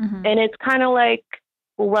will. And it's kind of like,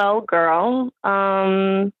 well, girl,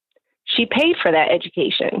 she paid for that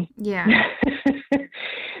education. Yeah.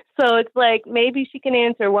 So it's like, maybe she can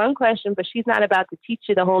answer one question, but she's not about to teach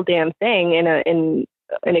you the whole damn thing in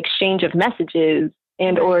an exchange of messages.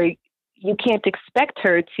 And, or you can't expect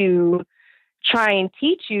her to try and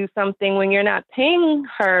teach you something when you're not paying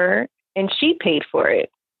her and she paid for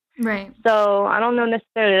it. Right. So I don't know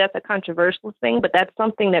necessarily that's a controversial thing, but that's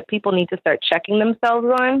something that people need to start checking themselves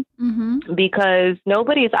on because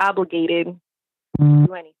nobody is obligated to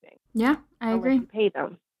do anything. Yeah, I agree. You pay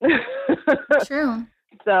them. True.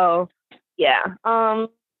 So, yeah.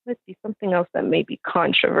 Let's see, something else that may be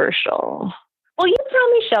controversial. Well, you tell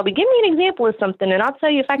me, Shelby. Give me an example of something, and I'll tell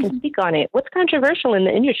you if I can speak on it. What's controversial in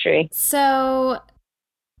the industry? So,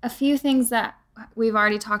 a few things that we've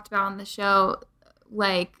already talked about on the show,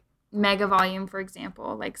 like mega volume, for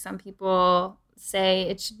example. Like some people say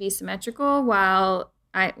it should be symmetrical, while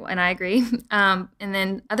I agree. And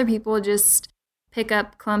then other people just pick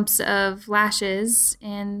up clumps of lashes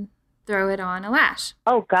and throw it on a lash.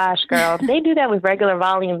 Oh gosh, girl. They do that with regular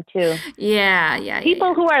volume too. Yeah.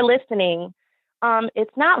 People who are listening,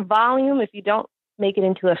 it's not volume if you don't make it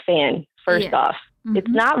into a fan, first off. It's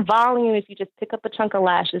not volume if you just pick up a chunk of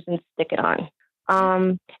lashes and stick it on.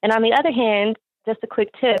 And on the other hand, just a quick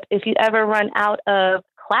tip, if you ever run out of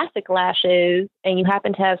classic lashes and you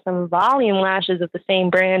happen to have some volume lashes of the same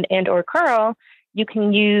brand and or curl, you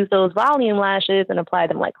can use those volume lashes and apply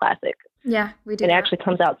them like classic. Yeah, we do. It actually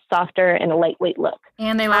comes out softer and a lightweight look.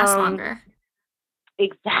 And they last longer.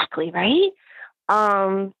 Exactly, right?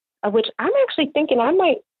 Which I'm actually thinking I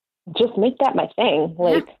might just make that my thing.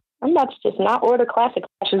 Like, I'm about to just not order classic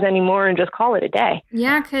lashes anymore and just call it a day.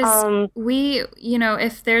 Yeah, because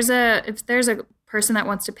if there's a person that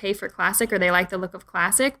wants to pay for classic or they like the look of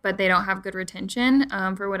classic, but they don't have good retention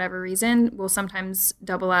for whatever reason, we'll sometimes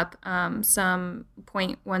double up some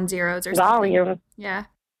 0.10s or something. Volume. Yeah.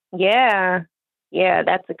 Yeah,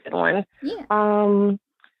 that's a good one. Yeah.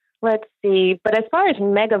 Let's see. But as far as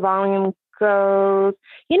mega volume goes,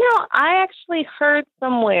 I actually heard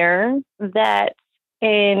somewhere that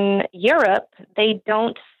in Europe, they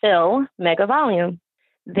don't fill mega volume.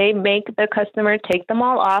 They make the customer take them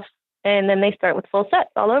all off, and then they start with full sets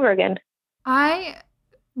all over again.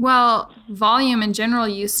 Volume in general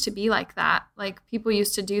used to be like that. Like, people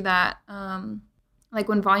used to do that. Like,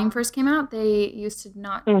 when volume first came out, they used to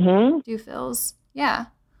not do fills. Yeah.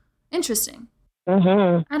 Interesting. I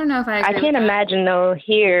don't know if I agree. I can't imagine though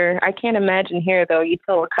here. Though you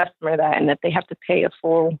tell a customer that and that they have to pay a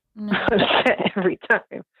full set every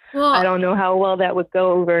time. Well, I don't know how well that would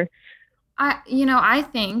go over. I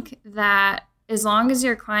think that as long as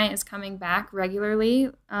your client is coming back regularly,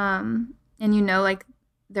 and like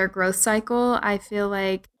their growth cycle, I feel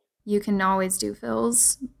like you can always do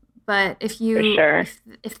fills. But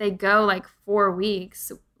if they go like 4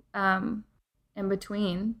 weeks, in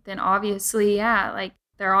between, then obviously, like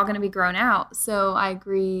they're all going to be grown out. So I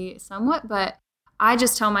agree somewhat, but I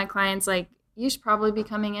just tell my clients, like, you should probably be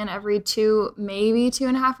coming in every 2, maybe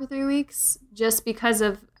 2.5 or 3 weeks, just because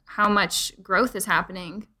of how much growth is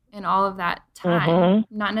happening in all of that time.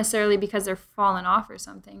 Not necessarily because they're falling off or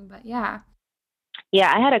something, but yeah.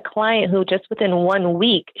 Yeah, I had a client who just within 1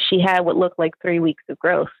 week, she had what looked like 3 weeks of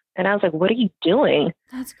growth. And I was like, what are you doing?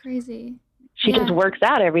 That's crazy. She just works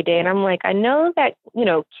out every day. And I'm like, I know that,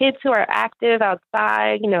 kids who are active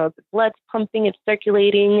outside, the blood's pumping, it's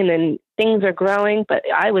circulating, and then things are growing. But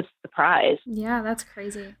I was surprised. Yeah, that's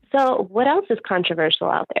crazy. So what else is controversial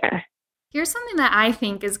out there? Here's something that I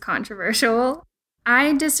think is controversial.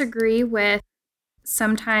 I disagree with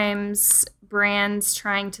sometimes brands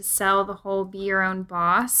trying to sell the whole be your own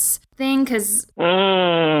boss thing, because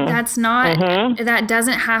that's not,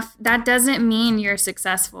 that doesn't mean you're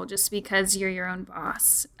successful just because you're your own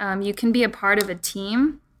boss. You can be a part of a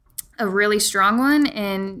team, a really strong one,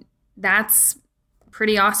 and that's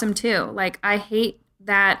pretty awesome too. Like, I hate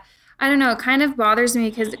that. I don't know, it kind of bothers me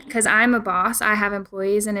because I'm a boss, I have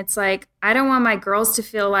employees, and it's like, I don't want my girls to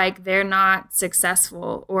feel like they're not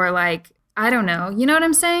successful, or like, I don't know. You know what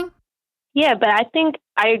I'm saying? Yeah, but I think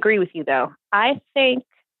I agree with you, though. I think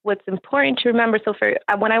what's important to remember, so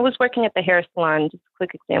when I was working at the hair salon, just a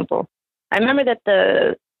quick example, I remember that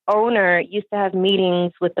the owner used to have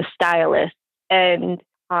meetings with the stylist, and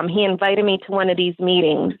he invited me to one of these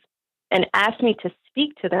meetings and asked me to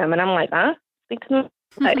speak to them. And I'm like, huh? Speak to them?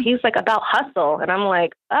 But he's like, about hustle. And I'm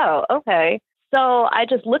like, oh, okay. So I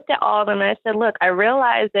just looked at all of them and I said, look, I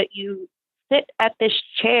realize that you sit at this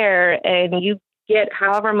chair and you get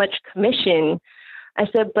however much commission. I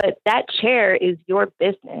said, but that chair is your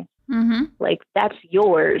business. Like, that's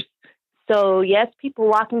yours. So yes, people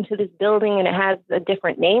walk into this building and it has a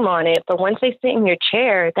different name on it, but once they sit in your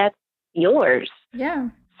chair, that's yours. Yeah.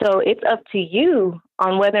 So it's up to you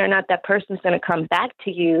on whether or not that person's going to come back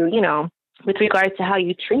to you, with regards to how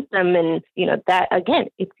you treat them. And, that, again,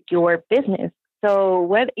 it's your business.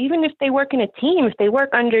 So even if they work in a team, if they work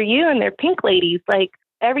under you and they're pink ladies, like,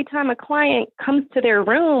 every time a client comes to their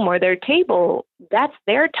room or their table, that's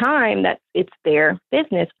their time, it's their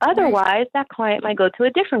business. Otherwise, that client might go to a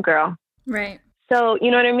different girl. Right. So, you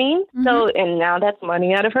know what I mean? So, and now that's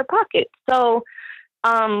money out of her pocket. So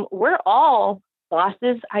we're all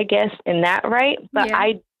bosses, I guess, in that, right? But yeah.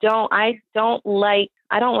 I don't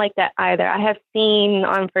like that either. I have seen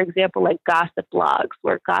on, for example, like gossip blogs,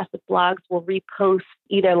 where gossip blogs will repost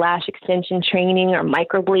either lash extension training or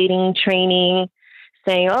microblading training,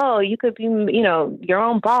 saying, oh, you could be, your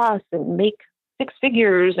own boss and make 6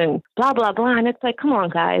 figures and blah, blah, blah. And it's like, come on,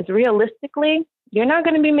 guys, realistically, you're not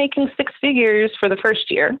going to be making 6 figures for the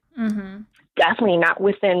first year. Definitely not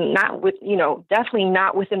within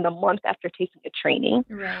the month after taking a training.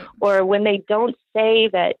 Right. Or when they don't say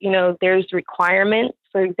that, there's requirements,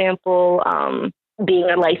 for example, being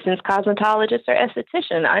a licensed cosmetologist or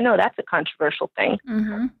esthetician. I know that's a controversial thing.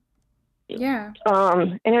 Yeah.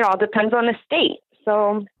 And it all depends on the state.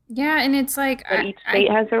 So yeah, and it's like each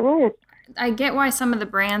state has their rules. I get why some of the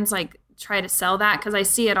brands like try to sell that, because I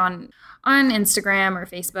see it on Instagram or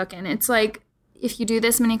Facebook, and it's like, if you do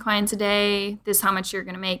this many clients a day, this is how much you're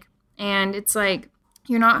going to make. And it's like,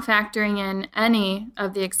 you're not factoring in any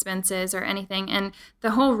of the expenses or anything. And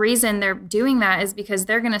the whole reason they're doing that is because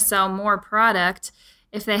they're going to sell more product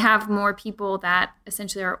if they have more people that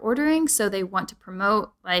essentially are ordering. So they want to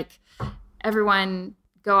promote, like, everyone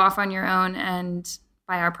go off on your own and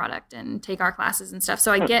buy our product and take our classes and stuff.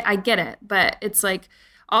 So I get it, but it's like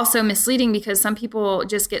also misleading, because some people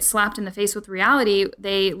just get slapped in the face with reality.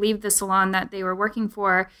 They leave the salon that they were working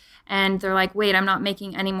for and they're like, wait, I'm not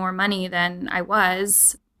making any more money than I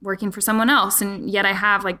was working for someone else. And yet I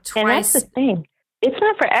have like twice. And that's the thing. It's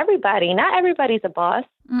not for everybody. Not everybody's a boss.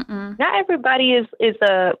 Not everybody is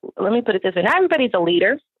let me put it this way. Not everybody's a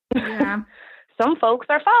leader. Yeah. Some folks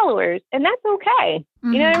are followers, and that's okay.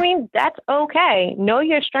 You know what I mean? That's okay. Know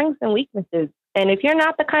your strengths and weaknesses. And if you're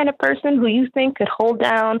not the kind of person who you think could hold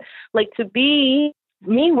down, like, to be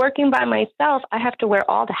me working by myself, I have to wear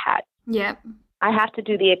all the hats. Yep. I have to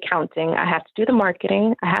do the accounting. I have to do the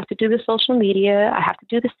marketing. I have to do the social media. I have to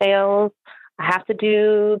do the sales. I have to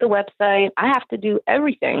do the website. I have to do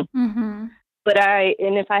everything. But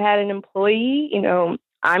if I had an employee,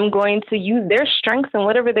 I'm going to use their strengths and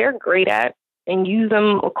whatever they're great at and use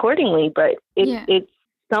them accordingly. But it's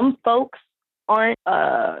some folks aren't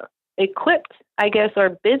equipped, I guess,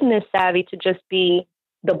 or business savvy to just be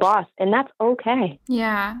the boss, and that's okay.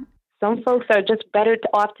 Yeah. some folks are just better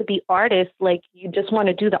off to be artists. Like, you just want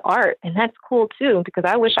to do the art. And that's cool, too, because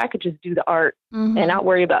I wish I could just do the art and not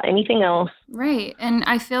worry about anything else. Right. And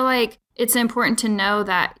I feel like it's important to know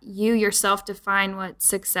that you yourself define what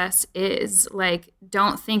success is. Like,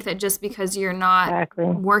 don't think that just because you're not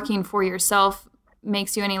working for yourself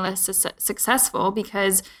makes you any less successful,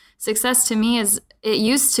 because success to me is, it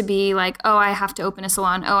used to be like, oh, I have to open a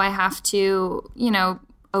salon. Oh, I have to,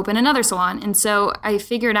 open another salon. And so I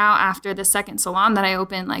figured out after the second salon that I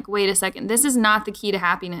opened, like, wait a second, this is not the key to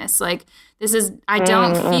happiness. Like, I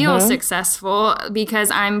don't feel successful because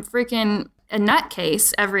I'm freaking a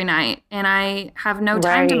nutcase every night and I have no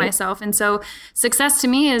time to myself. And so success to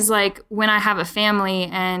me is like when I have a family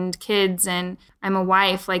and kids and I'm a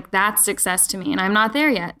wife, like, that's success to me, and I'm not there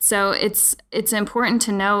yet. So it's important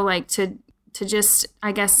to know, like, to just,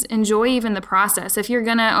 I guess, enjoy even the process. If you're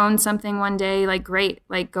going to own something one day, like, great,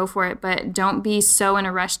 like, go for it. But don't be so in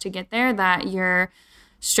a rush to get there that you're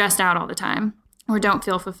stressed out all the time or don't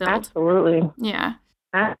feel fulfilled. Absolutely. Yeah.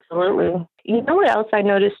 Absolutely. You know what else I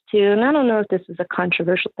noticed too? And I don't know if this is a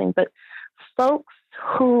controversial thing, but folks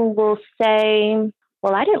who will say,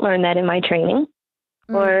 well, I didn't learn that in my training.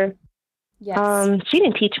 Or, she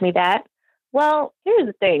didn't teach me that. Well, here's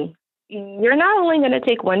the thing. You're not only going to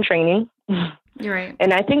take one training. You're right.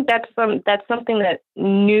 And I think that's something that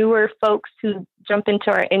newer folks who jump into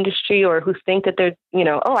our industry or who think that they're,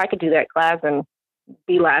 oh, I could do that class and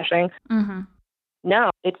be lashing. No,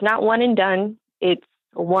 it's not one and done. It's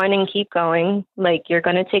one and keep going. Like, you're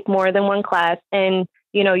going to take more than one class. And,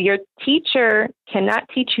 your teacher cannot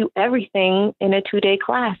teach you everything in a 2-day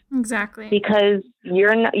class. Exactly. Because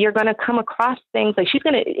you're going to come across things like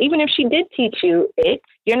even if she did teach you it,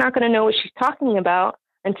 you're not going to know what she's talking about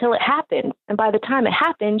until it happens. And by the time it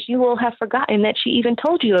happens, you will have forgotten that she even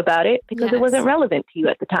told you about it because it wasn't relevant to you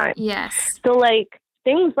at the time. Yes. So, like,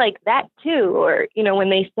 things like that too, or, when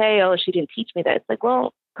they say, oh, she didn't teach me that, it's like,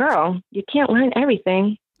 well, girl, you can't learn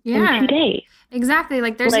everything in 2 days. Exactly.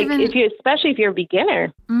 Like, there's especially if you're a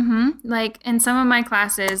beginner. Like, in some of my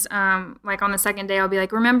classes, like on the second day, I'll be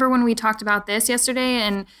like, remember when we talked about this yesterday?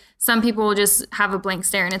 And some people will just have a blank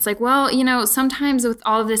stare. And it's like, well, sometimes with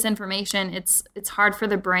all of this information, it's hard for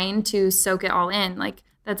the brain to soak it all in. Like,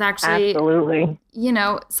 that's actually, absolutely,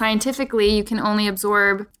 scientifically, you can only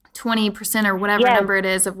absorb 20% or whatever number it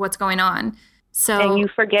is of what's going on. So, and you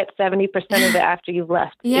forget 70% of it after you've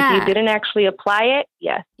left. If you didn't actually apply it,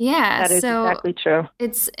 yes. Yeah. That is exactly true.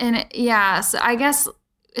 So I guess,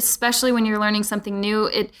 especially when you're learning something new,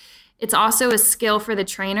 it's also a skill for the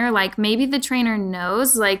trainer. Like, maybe the trainer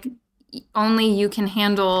knows, like, only you can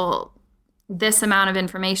handle this amount of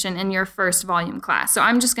information in your first volume class. So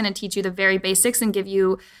I'm just going to teach you the very basics and give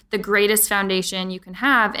you the greatest foundation you can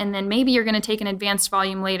have. And then maybe you're going to take an advanced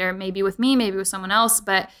volume later, maybe with me, maybe with someone else.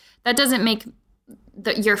 But that doesn't make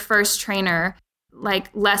your first trainer like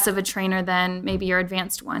less of a trainer than maybe your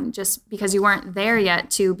advanced one, just because you weren't there yet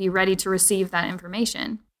to be ready to receive that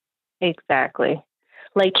information. Exactly.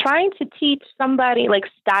 Like, trying to teach somebody like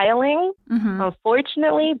styling,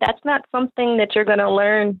 unfortunately, that's not something that you're going to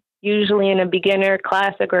learn usually in a beginner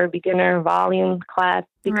classic or a beginner volume class,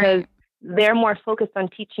 because they're more focused on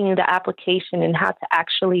teaching you the application and how to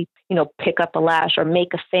actually, pick up a lash or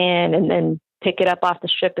make a fan and then pick it up off the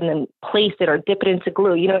strip and then place it or dip it into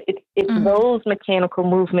glue. It's those mechanical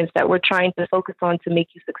movements that we're trying to focus on to make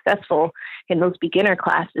you successful in those beginner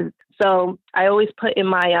classes. So I always put in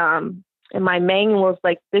my manuals,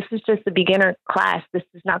 like, this is just a beginner class. This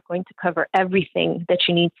is not going to cover everything that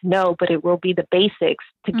you need to know, but it will be the basics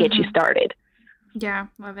to get you started. Yeah,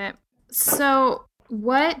 love it. So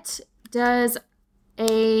what does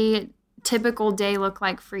a typical day look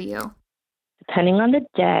like for you? Depending on the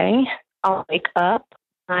day, I'll wake up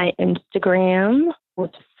my Instagram,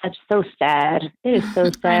 which is so sad. It is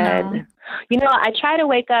so sad. I try to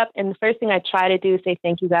wake up, and the first thing I try to do is say,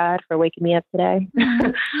 thank you, God, for waking me up today.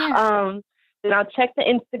 Then I'll check the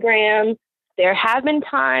Instagram. There have been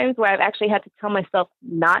times where I've actually had to tell myself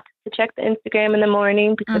not to check the Instagram in the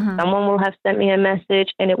morning because someone will have sent me a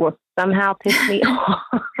message and it will somehow piss me off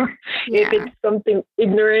if it's something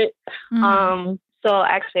ignorant. So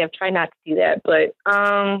actually, I've tried not to do that. But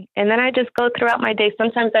and then I just go throughout my day.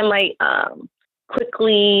 Sometimes I might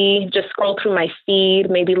quickly just scroll through my feed,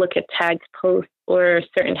 maybe look at tagged posts or a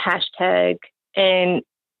certain hashtag. And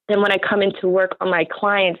then when I come into work on my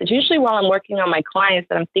clients, it's usually while I'm working on my clients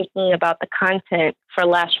that I'm thinking about the content for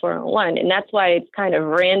Lash 401. And that's why it's kind of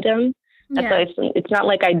random. That's why it's not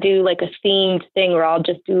like I do like a themed thing where I'll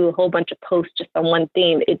just do a whole bunch of posts just on one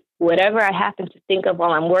theme. It's whatever I happen to think of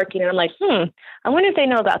while I'm working. And I'm like, I wonder if they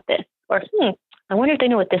know about this. Or, I wonder if they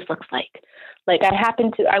know what this looks like. Like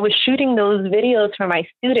I was shooting those videos for my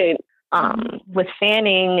student with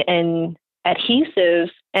fanning and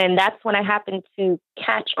adhesives. And that's when I happened to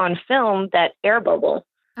catch on film that air bubble.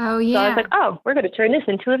 Oh, yeah. So I was like, oh, we're going to turn this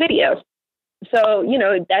into a video. So,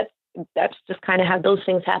 that's just kind of how those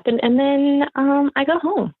things happen. And then I go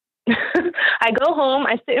home.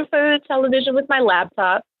 I sit in front of the television with my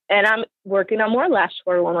laptop, and I'm working on more Lash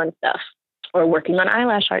 411 stuff or working on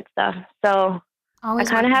eyelash art stuff. So I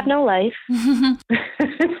kind of have no life.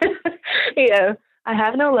 Yeah, I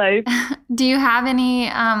have no life. Do you have any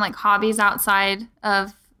like hobbies outside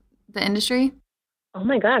of the industry? Oh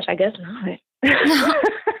my gosh, I guess not.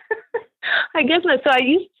 I guess not. So I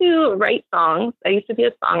used to write songs. I used to be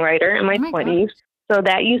a songwriter in my 20s. Gosh. So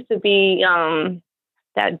that used to be,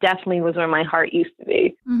 that definitely was where my heart used to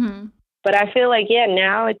be. Mm-hmm. But I feel like,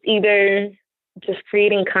 now it's either just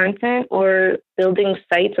creating content or building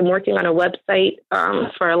sites. I'm working on a website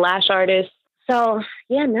for a lash artist. So,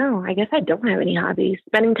 no, I guess I don't have any hobbies.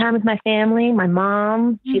 Spending time with my family, my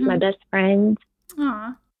mom, she's my best friend.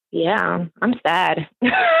 Aw. Yeah, I'm sad.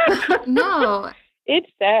 No.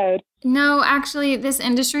 It's sad. No, actually, this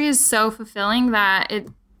industry is so fulfilling that it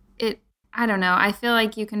I don't know. I feel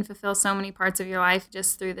like you can fulfill so many parts of your life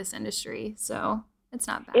just through this industry. So it's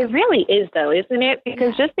not bad. It really is, though, isn't it?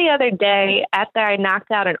 Because just the other day, after I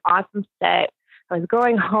knocked out an awesome set, I was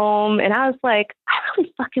going home and I was like, I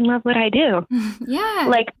really fucking love what I do. Yeah.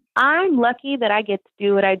 Like, I'm lucky that I get to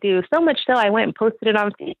do what I do. So much so I went and posted it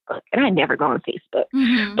on Facebook. And I never go on Facebook.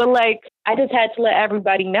 Mm-hmm. But like, I just had to let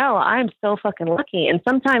everybody know I'm so fucking lucky. And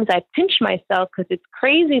sometimes I pinch myself because it's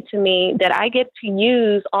crazy to me that I get to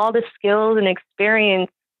use all the skills and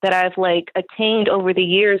experience that I've like attained over the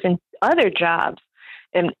years in other jobs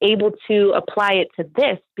and able to apply it to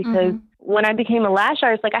this. Because when I became a lash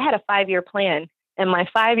artist, like I had a 5-year plan. And my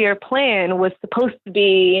 5-year plan was supposed to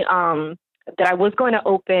be that I was going to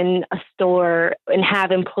open a store and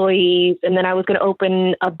have employees. And then I was going to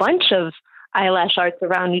open a bunch of eyelash arts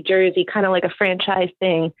around New Jersey, kind of like a franchise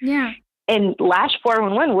thing. Yeah. And Lash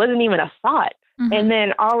 411 wasn't even a thought. Mm-hmm. And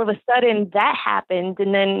then all of a sudden that happened.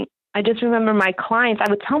 And then I just remember my clients, I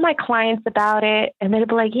would tell my clients about it and they'd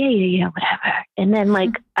be like, yeah, whatever. And then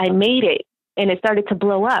like I made it and it started to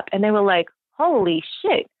blow up and they were like, holy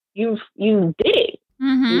shit, you did it.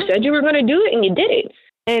 Mm-hmm. You said you were going to do it and you did it.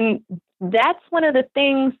 And that's one of the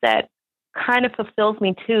things that kind of fulfills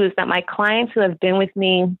me too, is that my clients who have been with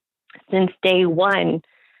me since day one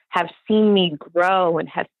have seen me grow and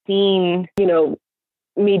have seen,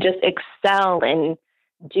 me just excel and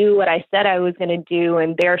do what I said I was going to do.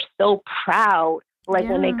 And they're so proud. Like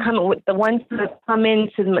when they come with the ones who have come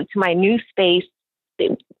into my new space,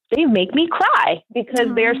 they make me cry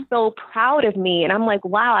because they're so proud of me. And I'm like,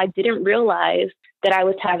 wow, I didn't realize that I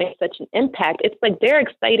was having such an impact. It's like they're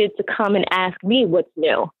excited to come and ask me what's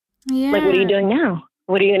new. Yeah. Like, what are you doing now?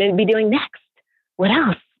 What are you going to be doing next? What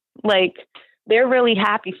else? Like, they're really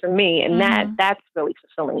happy for me. And that's really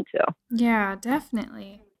fulfilling too. Yeah,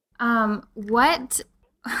 definitely. What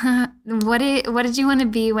did you want to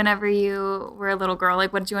be whenever you were a little girl?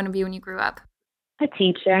 Like, what did you want to be when you grew up? A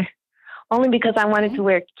teacher. Only because I wanted to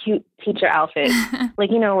wear cute teacher outfits,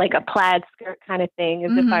 like, like a plaid skirt kind of thing,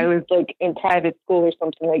 as if I was like in private school or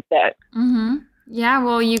something like that. Mm-hmm. Yeah,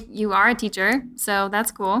 well, you are a teacher, so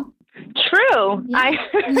that's cool. True. Yeah.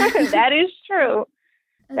 That is true.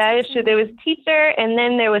 That is true. There was teacher, and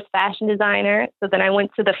then there was fashion designer. So then I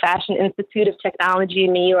went to the Fashion Institute of Technology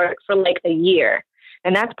in New York for like a year.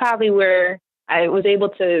 And that's probably where I was able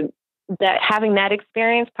to, having that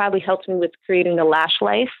experience probably helped me with creating the Lash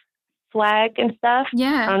Life flag and stuff.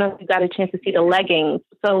 Yeah. I don't know if you got a chance to see the leggings.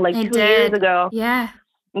 So like 2 years ago. Yeah.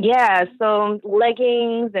 Yeah. So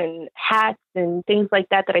leggings and hats and things like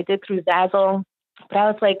that I did through Zazzle. But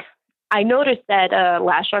I was like, I noticed that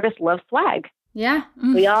lash artists love swag. Yeah.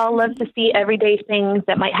 Mm-hmm. We all love to see everyday things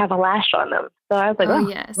that might have a lash on them. So I was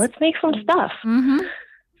like, yes, let's make some stuff. Mm-hmm.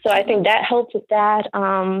 So I think that helped with that.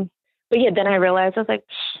 But yeah, then I realized, I was like,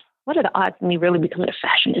 what are the odds of me really becoming a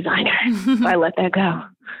fashion designer? So I let that go.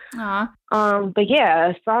 But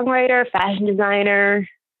yeah, a songwriter, fashion designer,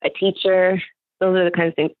 a teacher, those are the kinds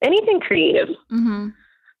of things. Anything creative,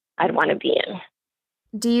 I'd want to be in.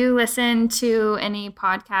 Do you listen to any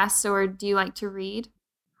podcasts or do you like to read?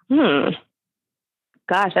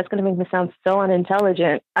 Gosh, that's going to make me sound so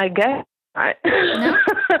unintelligent. I guess. No?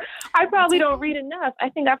 I probably don't read enough. I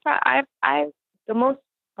think the most,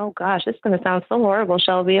 oh gosh, this is going to sound so horrible,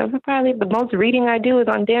 Shelby. Probably the most reading I do is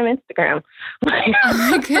on damn Instagram. Oh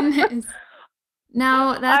my goodness.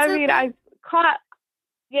 No, that's I caught,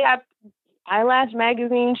 Eyelash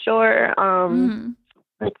Magazine, sure.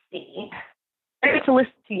 Let's see. to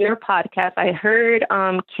listen to your podcast. I heard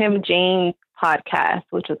Kim Jane's podcast,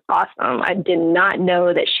 which was awesome. I did not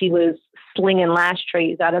know that she was slinging lash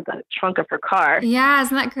trays out of the trunk of her car. Yeah,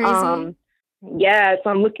 isn't that crazy? Yeah, so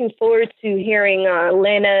I'm looking forward to hearing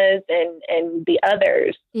Lena's and the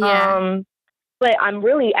others. Yeah. But I'm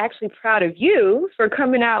really actually proud of you for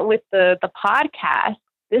coming out with the podcast.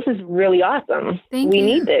 This is really awesome. Thank you. We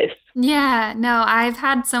need this. Yeah, no, I've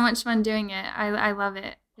had so much fun doing it. I love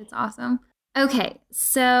it. It's awesome. Okay,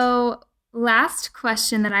 so last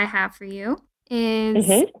question that I have for you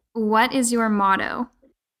is, what is your motto?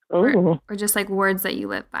 Or just like words that you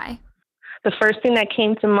live by? The first thing that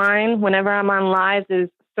came to mind whenever I'm on live is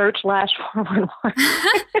search Lash 411.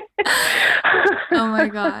 Oh my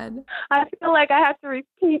God. I feel like I have to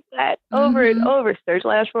repeat that over and over. Search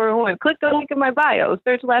Lash 411. Click the link in my bio.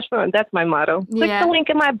 Search Lash 411. That's my motto. Click the link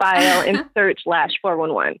in my bio and search Lash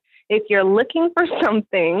 411. If you're looking for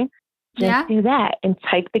something, just do that and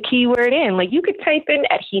type the keyword in. Like you could type in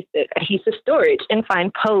adhesive storage and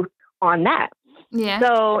find posts on that. Yeah.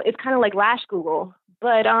 So it's kind of like Lash Google.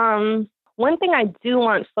 But one thing I do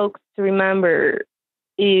want folks to remember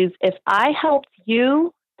is if I helped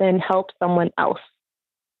you, then help someone else.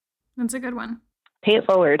 That's a good one. Pay it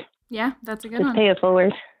forward. Yeah, that's a good one. Just pay it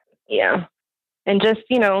forward. Yeah. And just,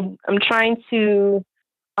 I'm trying to,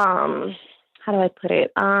 how do I put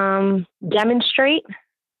it? Demonstrate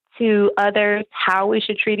to others how we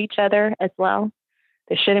should treat each other as well.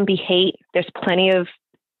 There shouldn't be hate. There's plenty of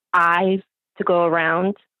eyes to go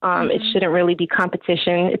around. It shouldn't really be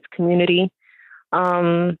competition. It's community.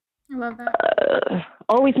 I love that.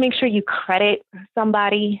 Always make sure you credit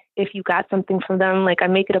somebody if you got something from them. Like I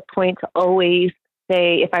make it a point to always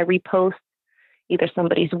say if I repost either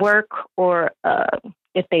somebody's work or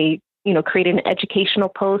if they, created an educational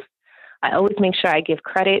post, I always make sure I give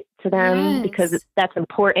credit to them because that's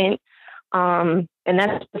important. And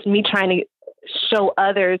that's just me trying to show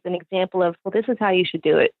others an example of, well, this is how you should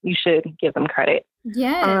do it. You should give them credit.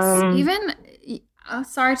 Yes. Even,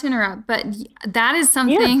 sorry to interrupt, but that is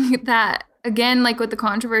something that, again, like with the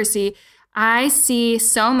controversy, I see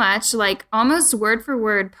so much, like almost word for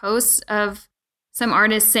word posts of some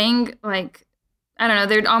artists saying like, I don't know,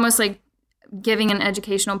 they're almost like giving an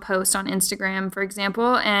educational post on Instagram, for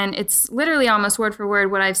example, and it's literally almost word for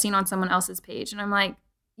word what I've seen on someone else's page. And I'm like,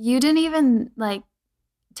 you didn't even like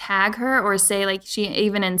tag her or say like she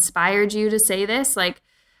even inspired you to say this. Like,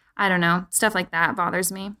 I don't know, stuff like that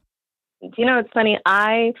bothers me. It's funny.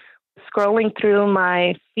 I was scrolling through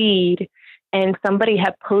my feed and somebody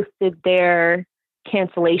had posted their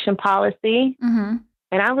cancellation policy. And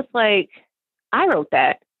I was like, I wrote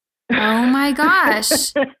that. Oh my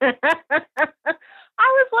gosh. I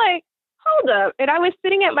was like, hold up. And I was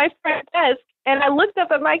sitting at my front desk and I looked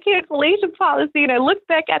up at my cancellation policy and I looked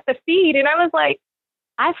back at the feed and I was like,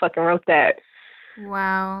 I fucking wrote that.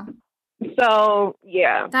 Wow. So,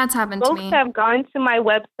 yeah. That's happened to me. Folks have gone to my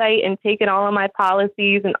website and taken all of my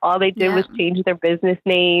policies and all they did was change their business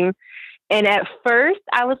name. And at first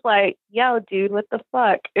I was like, yo, dude, what the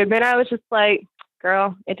fuck? And then I was just like,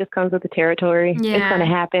 girl, it just comes with the territory. Yeah. It's going to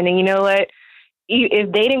happen. And you know what?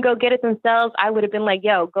 If they didn't go get it themselves, I would have been like,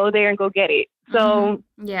 yo, go there and go get it. So,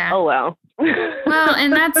 oh, well. Well,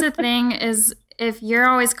 and that's the thing is if you're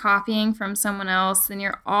always copying from someone else, then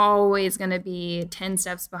you're always going to be 10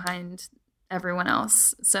 steps behind everyone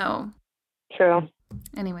else. So. True.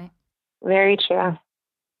 Anyway. Very true.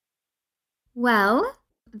 Well,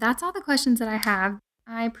 that's all the questions that I have.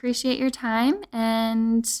 I appreciate your time,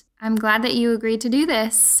 and I'm glad that you agreed to do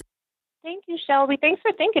this. Thank you, Shelby. Thanks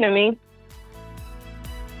for thinking of me.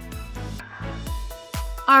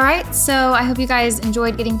 All right, so I hope you guys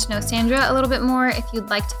enjoyed getting to know Sandra a little bit more. If you'd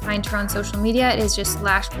like to find her on social media, it is just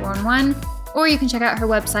Lash411, or you can check out her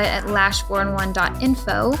website at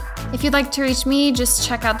lash411.info. If you'd like to reach me, just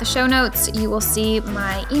check out the show notes. You will see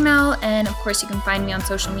my email, and of course, you can find me on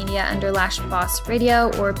social media under Lash Boss Radio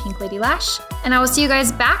or Pink Lady Lash. And I will see you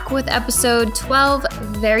guys back with episode 12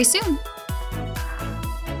 very soon.